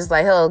 and it's just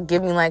like, he'll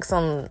give me like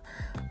some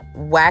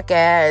whack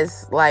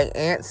ass like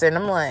answer. And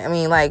I'm like,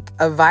 like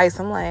advice.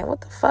 I'm like,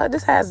 what the fuck?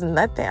 This has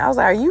nothing. I was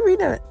like, are you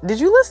reading?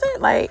 Did you listen?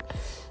 Like,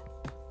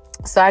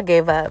 so I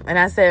gave up. And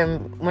I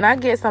said, when I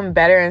get some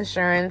better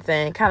insurance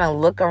and kind of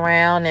look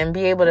around and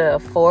be able to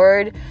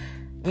afford,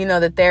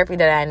 the therapy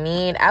that I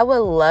need, I would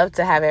love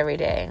to have every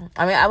day.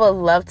 I would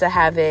love to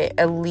have it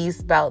at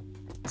least about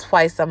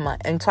twice a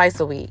month and twice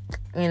a week,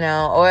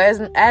 or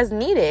as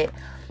needed.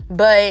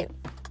 But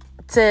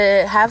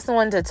to have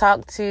someone to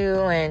talk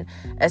to and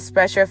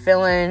express your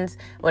feelings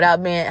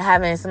without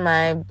having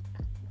somebody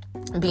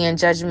being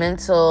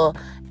judgmental,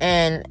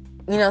 and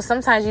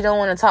sometimes you don't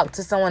want to talk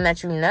to someone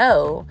that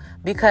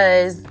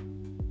because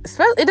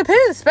it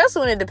depends,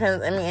 especially when it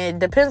depends. It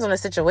depends on the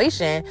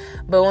situation,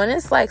 but when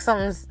it's like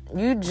something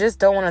you just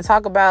don't want to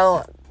talk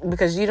about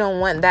because you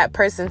don't want that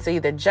person to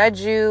either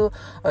judge you,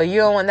 or you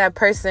don't want that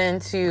person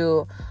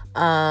to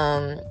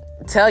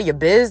tell your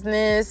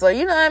business, or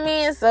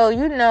so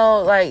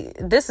like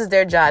this is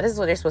their job, this is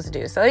what they're supposed to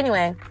do. So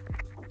anyway,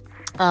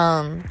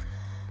 hold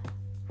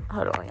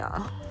on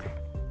y'all,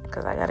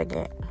 because I gotta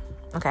get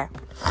okay.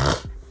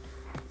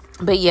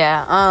 But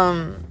yeah,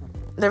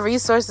 the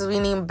resources, we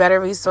need better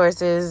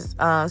resources,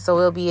 so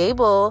we'll be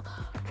able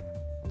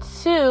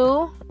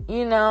to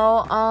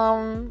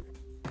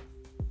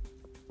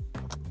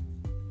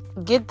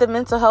get the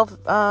mental health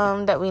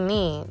that we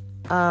need.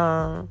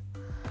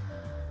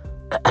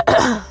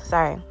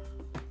 Sorry.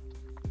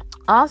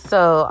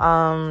 Also,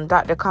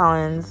 Dr.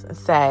 Collins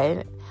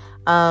said,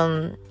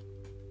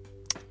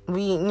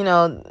 we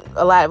a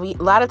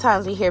lot of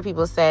times we hear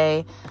people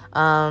say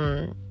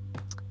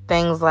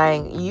things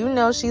like,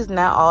 she's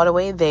not all the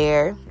way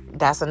there.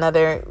 That's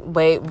another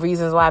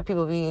reasons why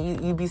people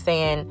you be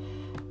saying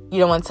you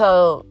don't want to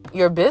tell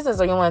your business,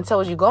 or you don't want to tell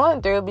what you're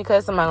going through,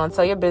 because somebody gonna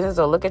tell your business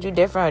or look at you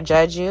different or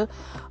judge you,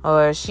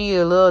 or she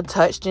a little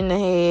touched in the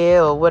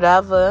head or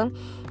whatever.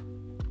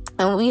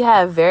 And we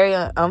have very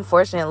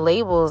unfortunate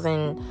labels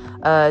and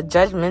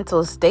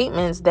judgmental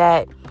statements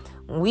that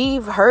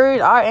we've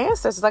heard our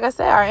ancestors, like I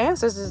said, our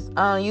ancestors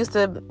used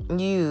to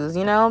use,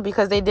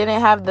 because they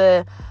didn't have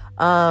they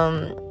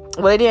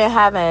didn't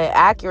have an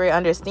accurate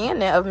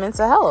understanding of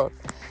mental health.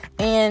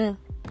 And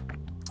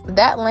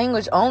that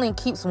language only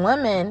keeps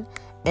women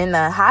in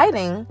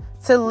hiding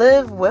to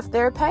live with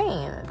their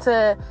pain,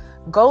 to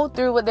go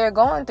through what they're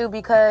going through,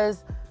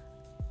 because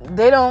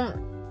they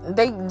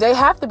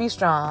have to be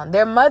strong.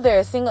 Their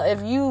mother,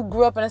 if you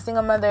grew up in a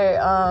single mother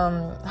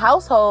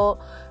household,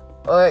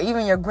 or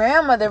even your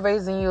grandmother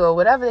raising you, or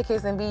whatever the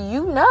case may be,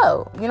 you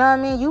know what I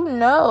mean? You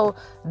know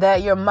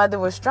that your mother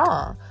was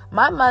strong.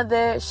 My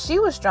mother, she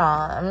was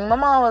strong. My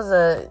mom was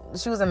a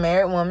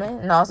married woman,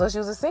 and also she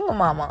was a single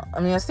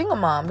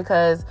mom,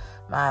 because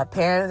my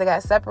parents, they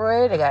got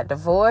separated, they got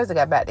divorced, they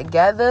got back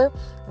together.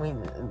 They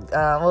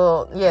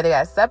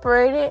got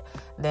separated,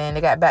 then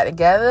they got back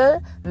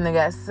together, then they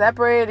got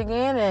separated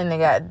again, and they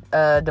got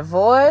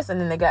divorced,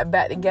 and then they got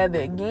back together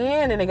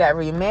again, and they got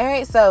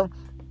remarried. So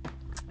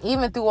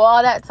even through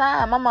all that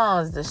time, my mom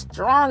was the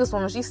strongest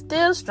woman. She's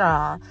still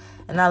strong,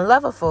 and I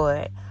love her for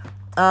it.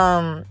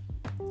 But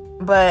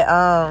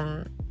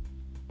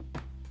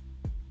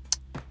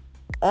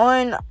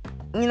on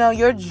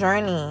your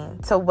journey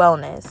to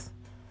wellness,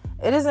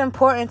 it is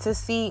important to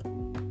seek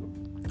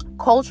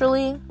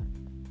culturally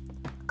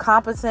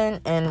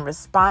competent and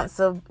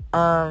responsive.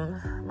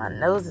 My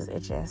nose is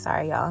itching.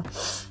 Sorry, y'all.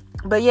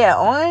 But yeah,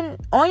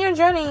 on your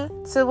journey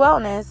to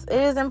wellness,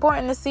 it is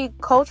important to seek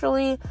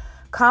culturally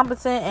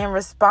competent and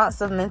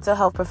responsive mental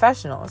health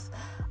professionals,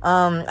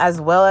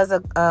 as well as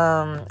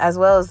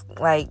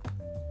like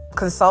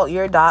consult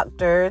your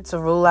doctor to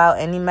rule out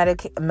any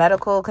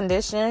medical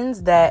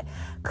conditions that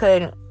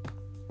could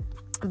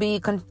be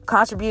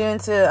contributing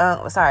to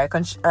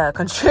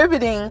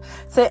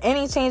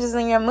any changes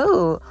in your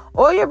mood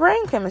or your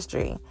brain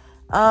chemistry.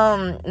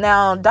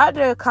 Now,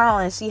 Dr.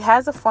 Collins, she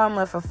has a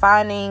formula for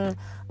finding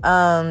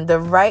the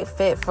right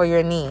fit for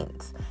your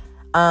needs.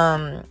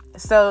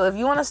 So if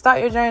you want to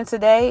start your journey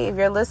today, if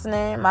you're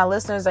listening, my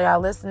listeners, are y'all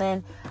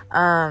listening?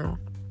 I'm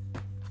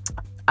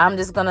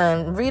just going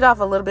to read off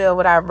a little bit of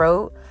what I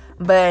wrote.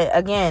 But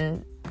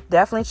again,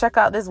 definitely check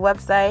out this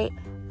website,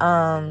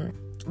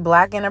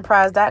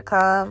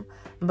 blackenterprise.com.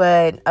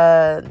 But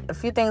a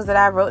few things that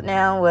I wrote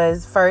down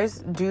was,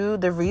 first, do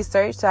the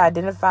research to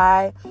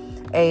identify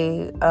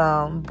a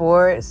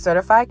board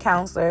certified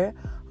counselor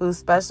who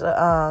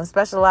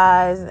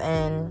specializes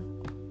and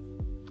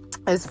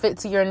is fit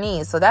to your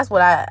needs. So that's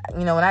what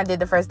when I did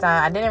the first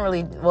time, I didn't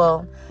really,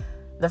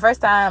 the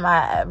first time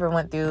I ever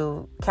went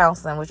through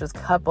counseling, which was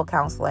couple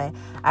counseling,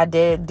 I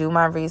did do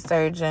my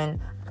research, and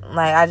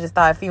like I just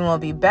thought a female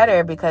would be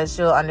better because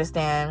she'll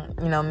understand,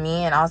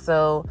 me, and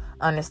also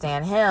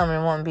understand him.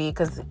 And it won't be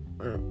because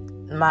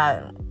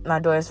my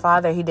daughter's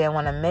father, he didn't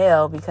want a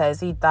male because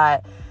he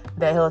thought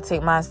that he'll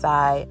take my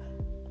side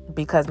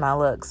because my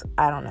looks.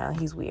 I don't know.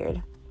 He's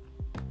weird.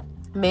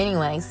 But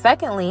anyway,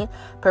 secondly,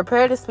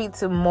 prepare to speak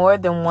to more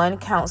than one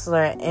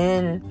counselor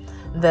in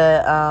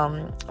the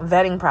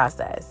vetting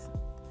process.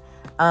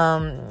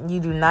 You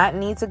do not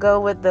need to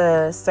go with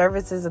the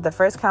services of the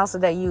first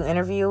counselor that you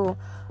interview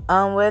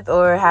with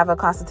or have a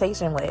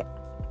consultation with.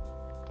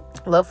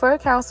 Look for a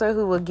counselor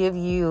who will give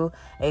you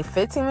a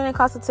 15-minute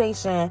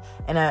consultation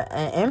and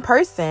an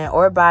in-person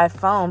or by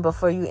phone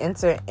before you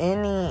enter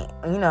any,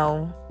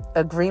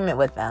 agreement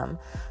with them.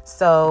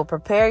 So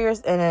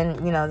and then,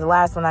 the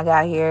last one I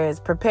got here is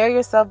prepare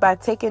yourself by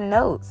taking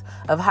notes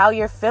of how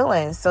you're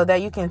feeling so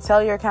that you can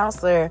tell your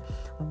counselor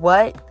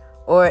what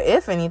or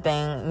if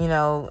anything,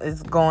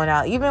 is going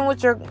out. Even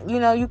with your,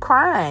 you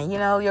crying,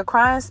 your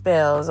crying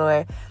spells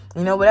or,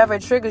 whatever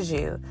triggers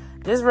you.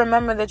 Just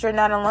remember that you're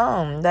not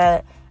alone,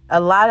 that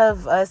a lot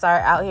of us are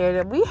out here,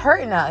 that we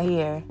hurting out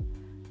here.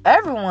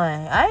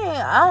 Everyone.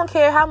 I don't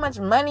care how much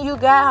money you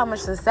got, how much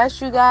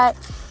success you got.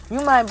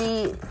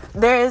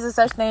 There is a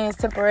such thing as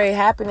temporary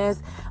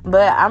happiness,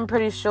 but I'm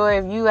pretty sure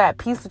if you at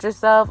peace with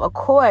yourself, of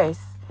course,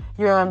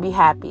 you're going to be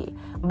happy.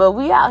 But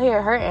we out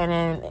here hurting,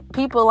 and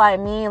people like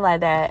me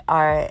like that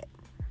are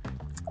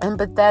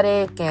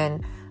empathetic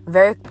and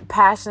very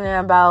passionate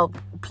about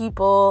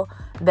people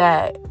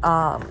that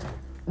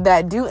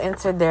do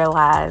enter their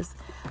lives.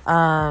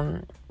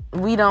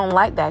 We don't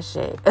like that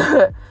shit.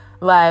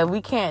 Like,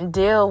 we can't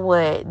deal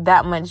with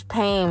that much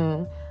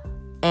pain.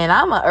 And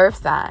I'm an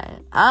earth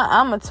sign.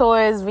 I'm a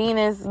Taurus,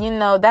 Venus,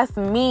 that's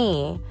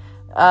me.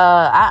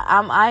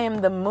 I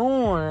am the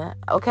moon,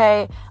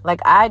 okay?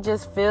 Like, I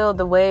just feel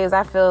the waves.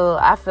 I feel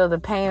the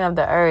pain of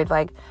the earth.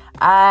 Like,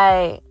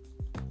 and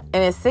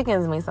it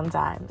sickens me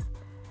sometimes.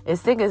 It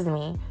sickens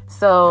me.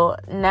 So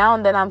now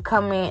that I'm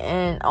coming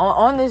in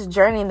on this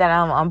journey that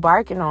I'm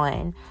embarking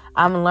on,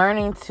 I'm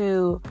learning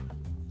to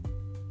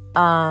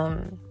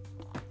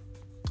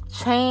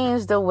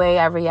change the way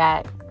I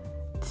react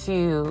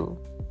to...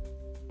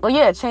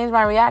 change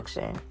my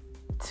reaction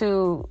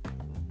to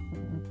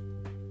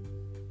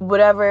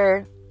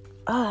whatever.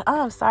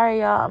 I'm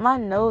sorry, y'all. My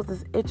nose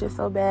is itching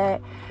so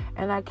bad,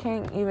 and I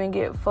can't even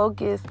get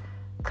focused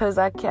because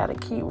I gotta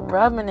keep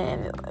rubbing it,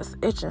 and it's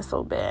itching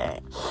so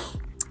bad.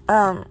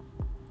 What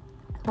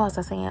was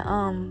I saying?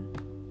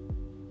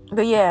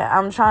 But yeah,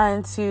 I'm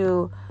trying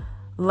to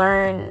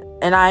learn,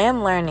 and I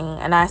am learning,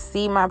 and I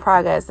see my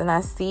progress, and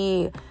I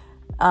see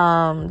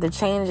the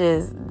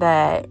changes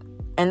that.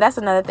 And that's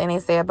another thing they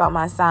say about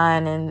my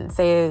sign, and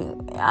say,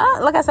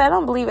 like I said, I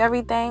don't believe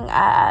everything.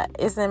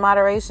 It's in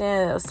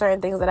moderation.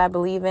 Certain things that I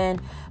believe in.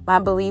 My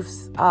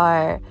beliefs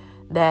are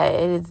that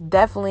it is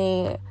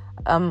definitely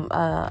a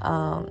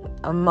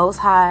most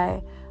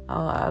high,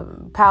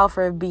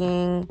 powerful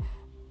being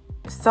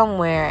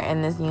somewhere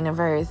in this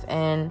universe.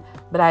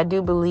 But I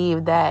do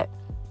believe that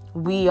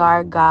we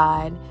are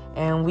God,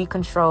 and we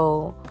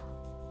control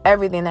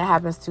everything that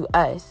happens to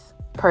us.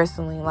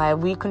 Personally, like,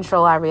 we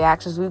control our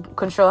reactions, we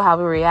control how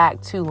we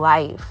react to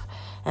life.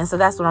 And so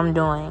that's what I'm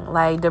doing.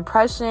 Like,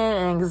 depression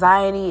and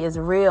anxiety is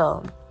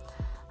real.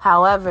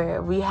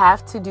 However, we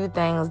have to do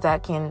things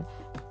that can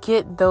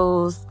get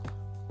those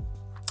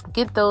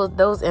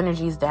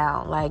energies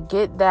down. Like,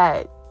 get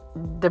that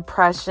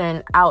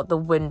depression out the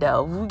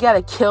window. We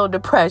gotta kill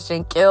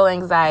depression, kill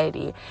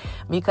anxiety,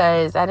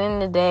 because at the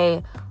end of the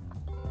day,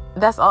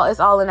 it's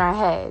all in our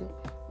head.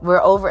 I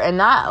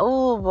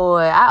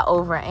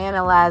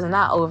overanalyze and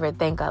I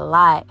overthink a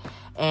lot.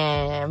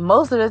 And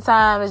most of the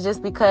time it's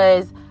just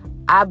because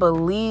I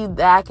believe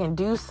that I can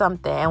do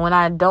something. And when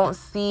I don't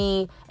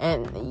see,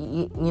 and,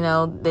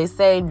 they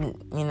say,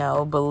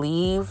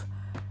 believe,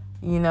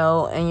 in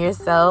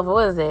yourself.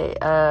 What is it?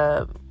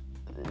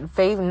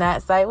 Faith in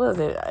that sight. What is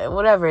it?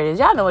 Whatever it is.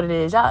 Y'all know what it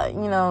is. Y'all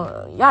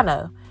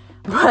know.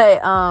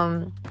 But,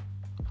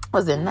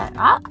 what's it?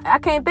 I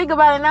can't think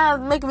about it now.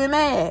 It's making me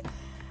mad.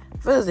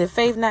 What is it?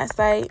 Faith, not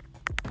sight.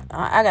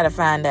 I gotta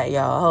find that,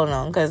 y'all. Hold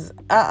on, cause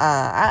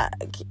I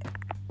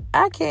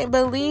can't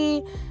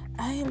believe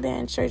I ain't been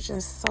in church in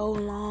so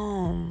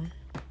long.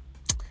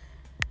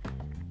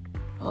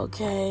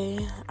 Okay,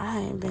 I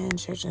ain't been in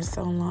church in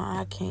so long.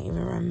 I can't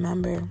even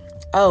remember.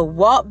 Oh,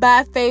 walk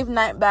by faith,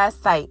 not by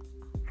sight.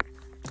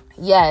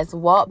 Yes,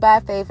 walk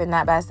by faith and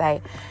not by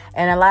sight.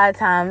 And a lot of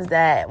times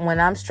that when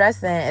I'm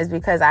stressing is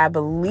because I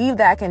believe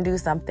that I can do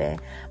something,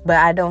 but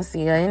I don't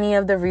see any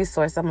of the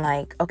resource. I'm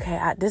like,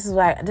 okay, this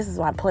is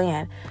my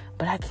plan,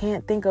 but I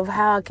can't think of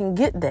how I can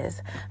get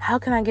this. How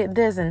can I get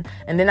this? And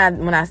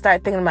then when I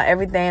start thinking about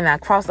everything and I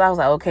cross out, I was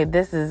like, okay,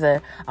 this is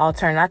a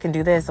alternative. I can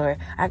do this, or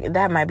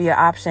that might be an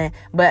option.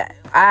 But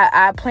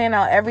I plan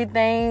out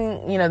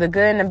everything, the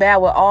good and the bad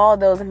with all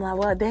those. I'm like,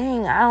 well,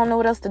 dang, I don't know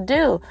what else to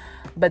do.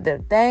 But the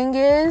thing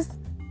is,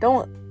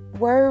 don't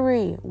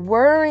worry.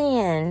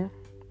 Worrying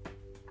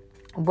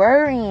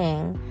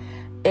Worrying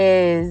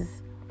is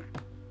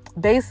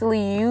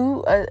basically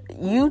you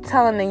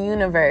telling the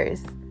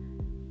universe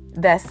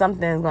that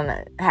something's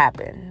gonna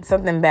happen,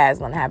 something bad's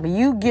gonna happen.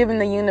 You giving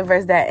the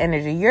universe that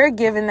energy. You're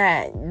giving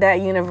that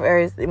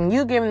universe, and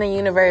you giving the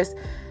universe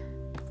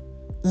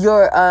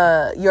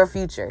your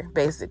future.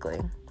 Basically,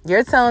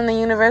 you're telling the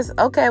universe,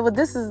 okay, well,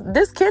 this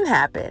can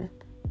happen.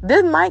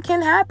 This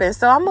can happen.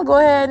 So I'm gonna go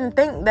ahead and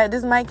think that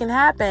this can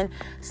happen.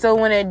 So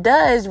when it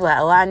does,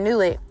 well, I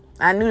knew it.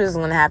 I knew this was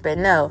gonna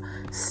happen. No,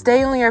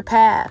 stay on your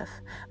path.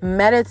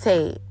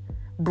 Meditate.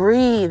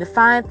 Breathe.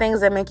 Find things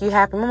that make you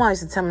happy. My mom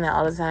used to tell me that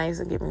all the time. It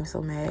used to get me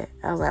so mad.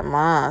 I was like,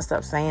 Mom,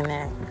 stop saying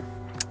that.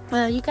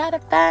 Well, you gotta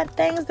find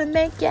things that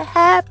make you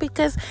happy,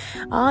 because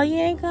you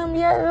ain't gonna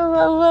be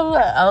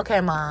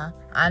okay, Mom,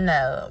 I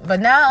know. But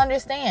now I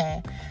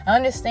understand. I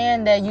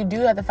understand that you do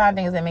have to find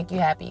things that make you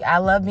happy. I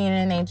love being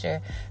in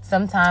nature.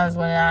 Sometimes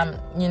when I'm,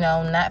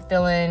 not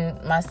feeling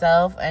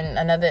myself, and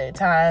another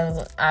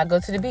times I go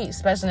to the beach,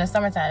 especially in the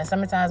summertime. The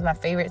summertime is my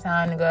favorite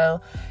time to go,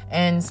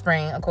 and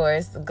spring, of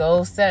course.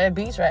 Go sit at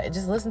the beach, right?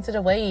 Just listen to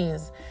the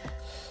waves.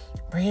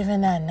 Breathe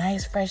in that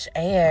nice fresh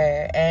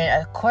air,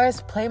 and of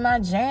course play my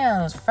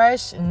jams.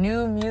 Fresh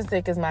new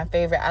music is my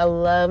favorite. I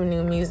love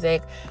new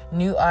music,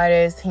 new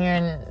artists.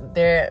 Hearing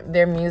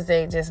their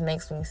music just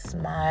makes me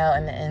smile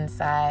on the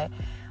inside.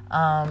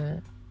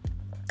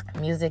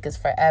 Music is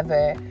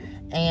forever,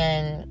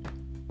 and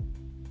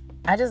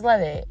I just love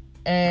it.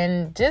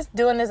 And just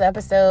doing this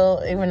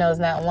episode, even though it's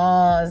not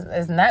long,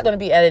 it's not going to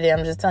be edited.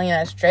 I'm just telling you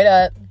that straight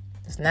up.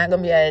 It's not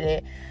going to be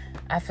edited.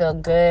 I feel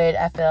good.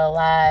 I feel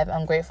alive.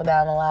 I'm grateful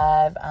that I'm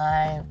alive.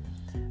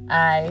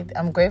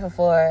 I'm grateful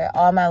for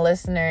all my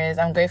listeners.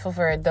 I'm grateful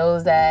for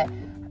those that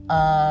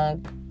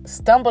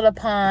stumbled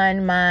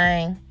upon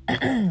my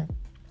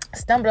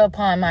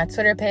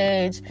Twitter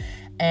page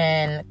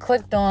and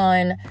clicked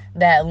on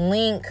that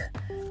link,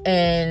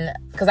 and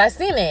because I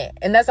seen it,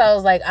 and that's how I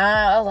was like,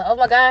 oh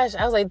my gosh,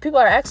 I was like, people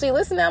are actually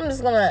listening. I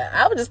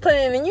would just put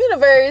it in the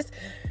universe,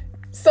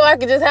 so I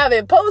could just have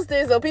it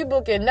posted so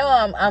people can know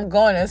I'm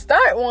going to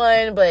start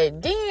one. But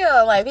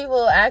damn, like,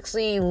 people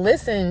actually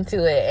listen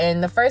to it.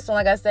 And the first one,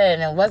 like I said,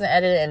 and it wasn't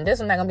edited, and this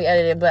one's not going to be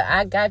edited, but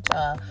I got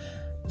y'all.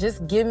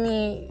 Just give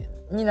me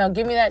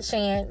that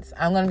chance.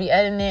 I'm going to be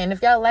editing it. And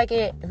if y'all like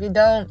it, if you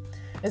don't,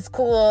 it's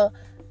cool.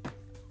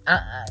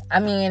 I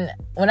mean,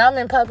 when I'm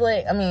in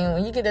public,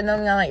 when you get to know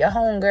me, I'm like your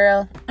home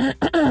girl.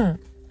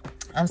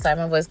 I'm sorry,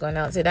 my voice going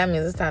out too. That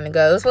means it's time to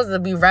go. It was supposed to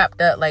be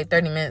wrapped up like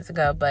 30 minutes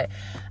ago, but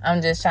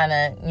I'm just trying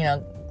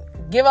to,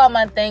 give all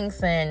my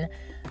thanks and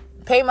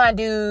pay my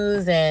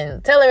dues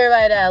and tell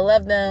everybody that I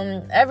love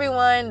them.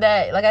 Everyone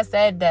that, like I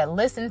said, that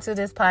listened to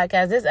this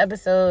podcast, this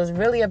episode is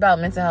really about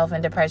mental health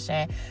and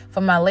depression.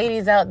 For my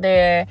ladies out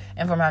there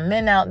and for my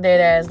men out there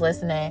that is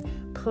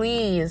listening,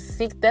 please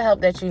seek the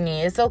help that you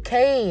need. It's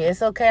okay.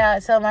 It's okay. I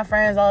tell my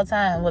friends all the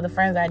time, well, the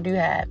friends I do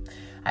have,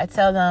 I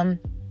tell them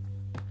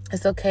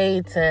it's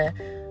okay to,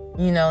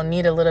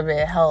 need a little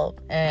bit of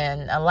help.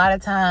 And a lot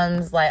of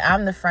times, like,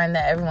 I'm the friend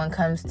that everyone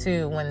comes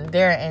to when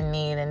they're in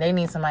need and they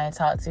need somebody to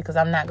talk to, because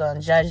I'm not going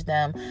to judge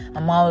them.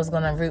 I'm always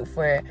going to root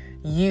for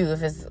you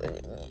if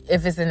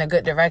it's in a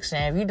good direction.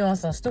 If you're doing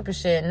some stupid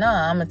shit,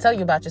 I'm going to tell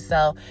you about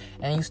yourself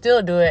and you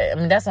still do it.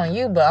 that's on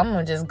you, but I'm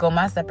going to just go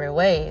my separate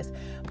ways.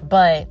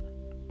 But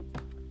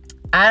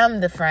I'm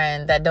the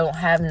friend that don't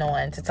have no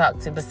one to talk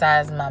to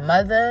besides my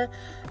mother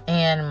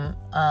and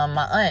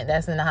my aunt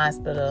that's in the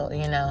hospital,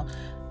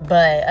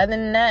 But other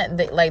than that,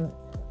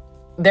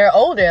 they're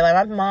older.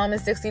 Like, my mom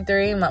is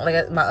 63, my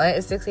aunt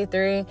is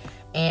 63,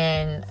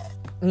 and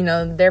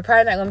they're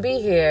probably not gonna be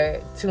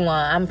here too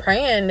long. I'm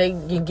praying they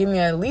can give me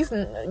at least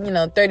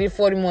 30 to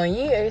 40 more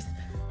years.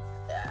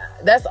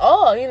 That's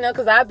all,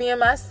 because I'll be in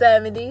my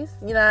 70s.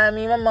 You know what I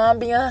mean? My mom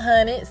be in her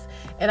hundreds,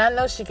 and I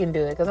know she can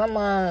do it because my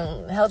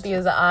mom healthy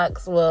as an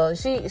ox. Well,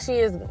 she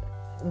is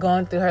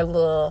going through her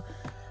little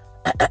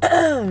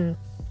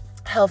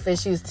health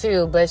issues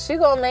too, but she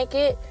gonna make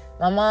it.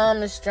 My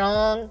mom is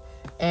strong,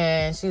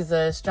 and she's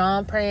a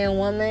strong praying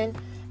woman,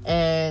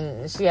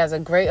 and she has a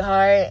great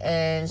heart,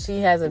 and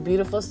she has a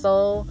beautiful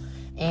soul,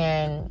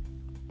 and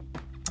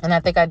I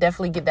think I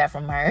definitely get that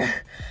from her.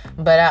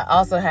 But I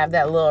also have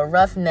that little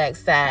roughneck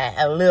side,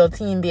 a little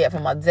teen bit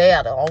from my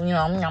dad, But no,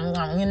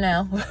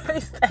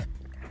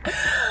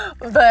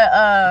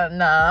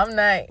 I'm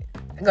not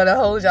gonna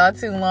hold y'all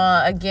too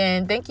long.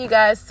 Again, thank you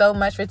guys so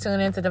much for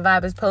tuning into The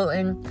Vibe is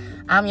Potent.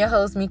 I'm your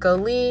host, Miko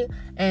Lee,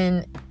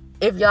 and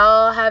if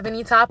y'all have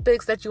any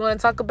topics that you want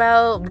to talk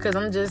about, because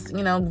I'm just,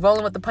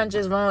 rolling with the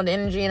punches, rolling with the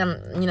energy, and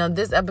I'm,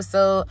 this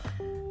episode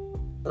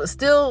was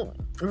still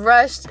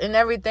rushed and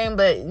everything,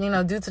 but,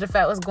 due to the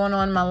fact what's going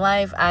on in my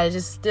life, I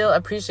just still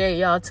appreciate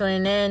y'all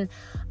tuning in.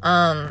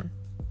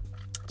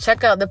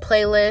 Check out the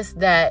playlist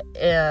that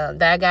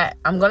I got.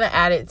 I'm going to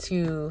add it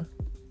to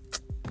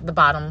the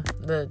bottom,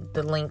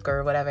 the link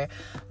or whatever.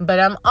 But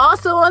I'm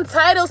also on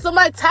Tidal, so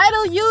my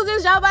Tidal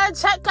users, y'all better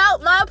check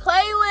out my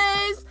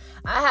playlist.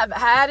 I have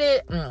I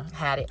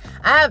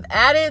have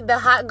added the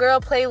Hot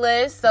Girl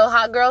playlist. So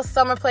Hot Girl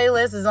Summer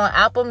playlist is on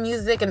Apple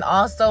Music and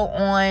also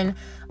on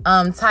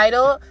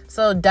title.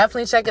 So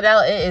definitely check it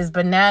out. It is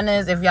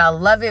bananas. If y'all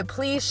love it,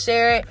 please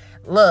share it.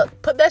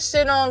 Look, put that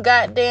shit on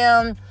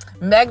goddamn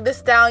Meg Thee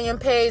Stallion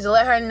page.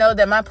 Let her know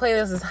that my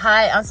playlist is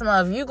high. I'm talking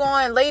about, if you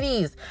going,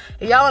 ladies,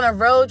 if y'all on a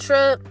road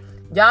trip,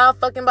 y'all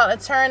fucking about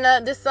to turn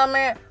up this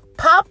summer,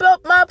 pop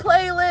up my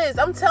playlist.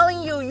 I'm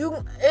telling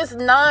you, it's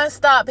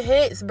non-stop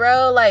hits,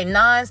 bro. Like,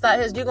 non-stop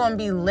hits. You're gonna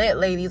be lit,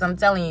 ladies. I'm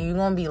telling you, you're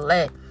gonna be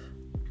lit.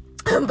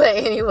 But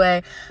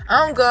anyway,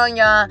 I'm going,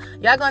 y'all.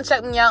 Y'all gonna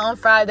check me out on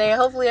Friday.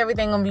 Hopefully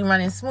everything gonna be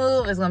running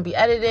smooth. It's gonna be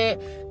edited,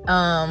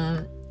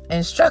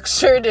 and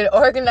structured and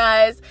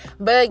organized.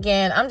 But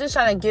again, I'm just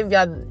trying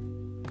to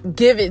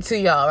give it to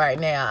y'all right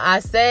now. I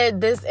said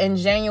this in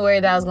January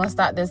that I was going to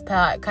start this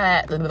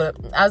podcast.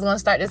 I was going to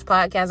start this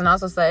podcast, and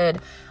also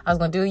said I was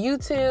going to do a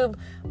YouTube.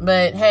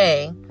 But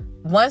hey,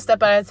 one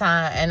step at a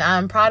time. And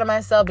I'm proud of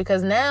myself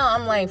because now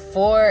I'm like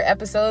 4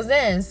 episodes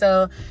in.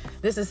 So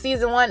this is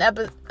season 1,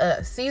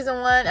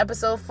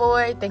 episode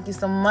 4. Thank you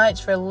so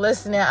much for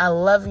listening. I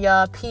love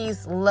y'all.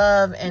 Peace,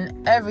 love,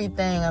 and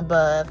everything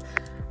above.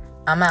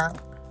 I'm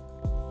out.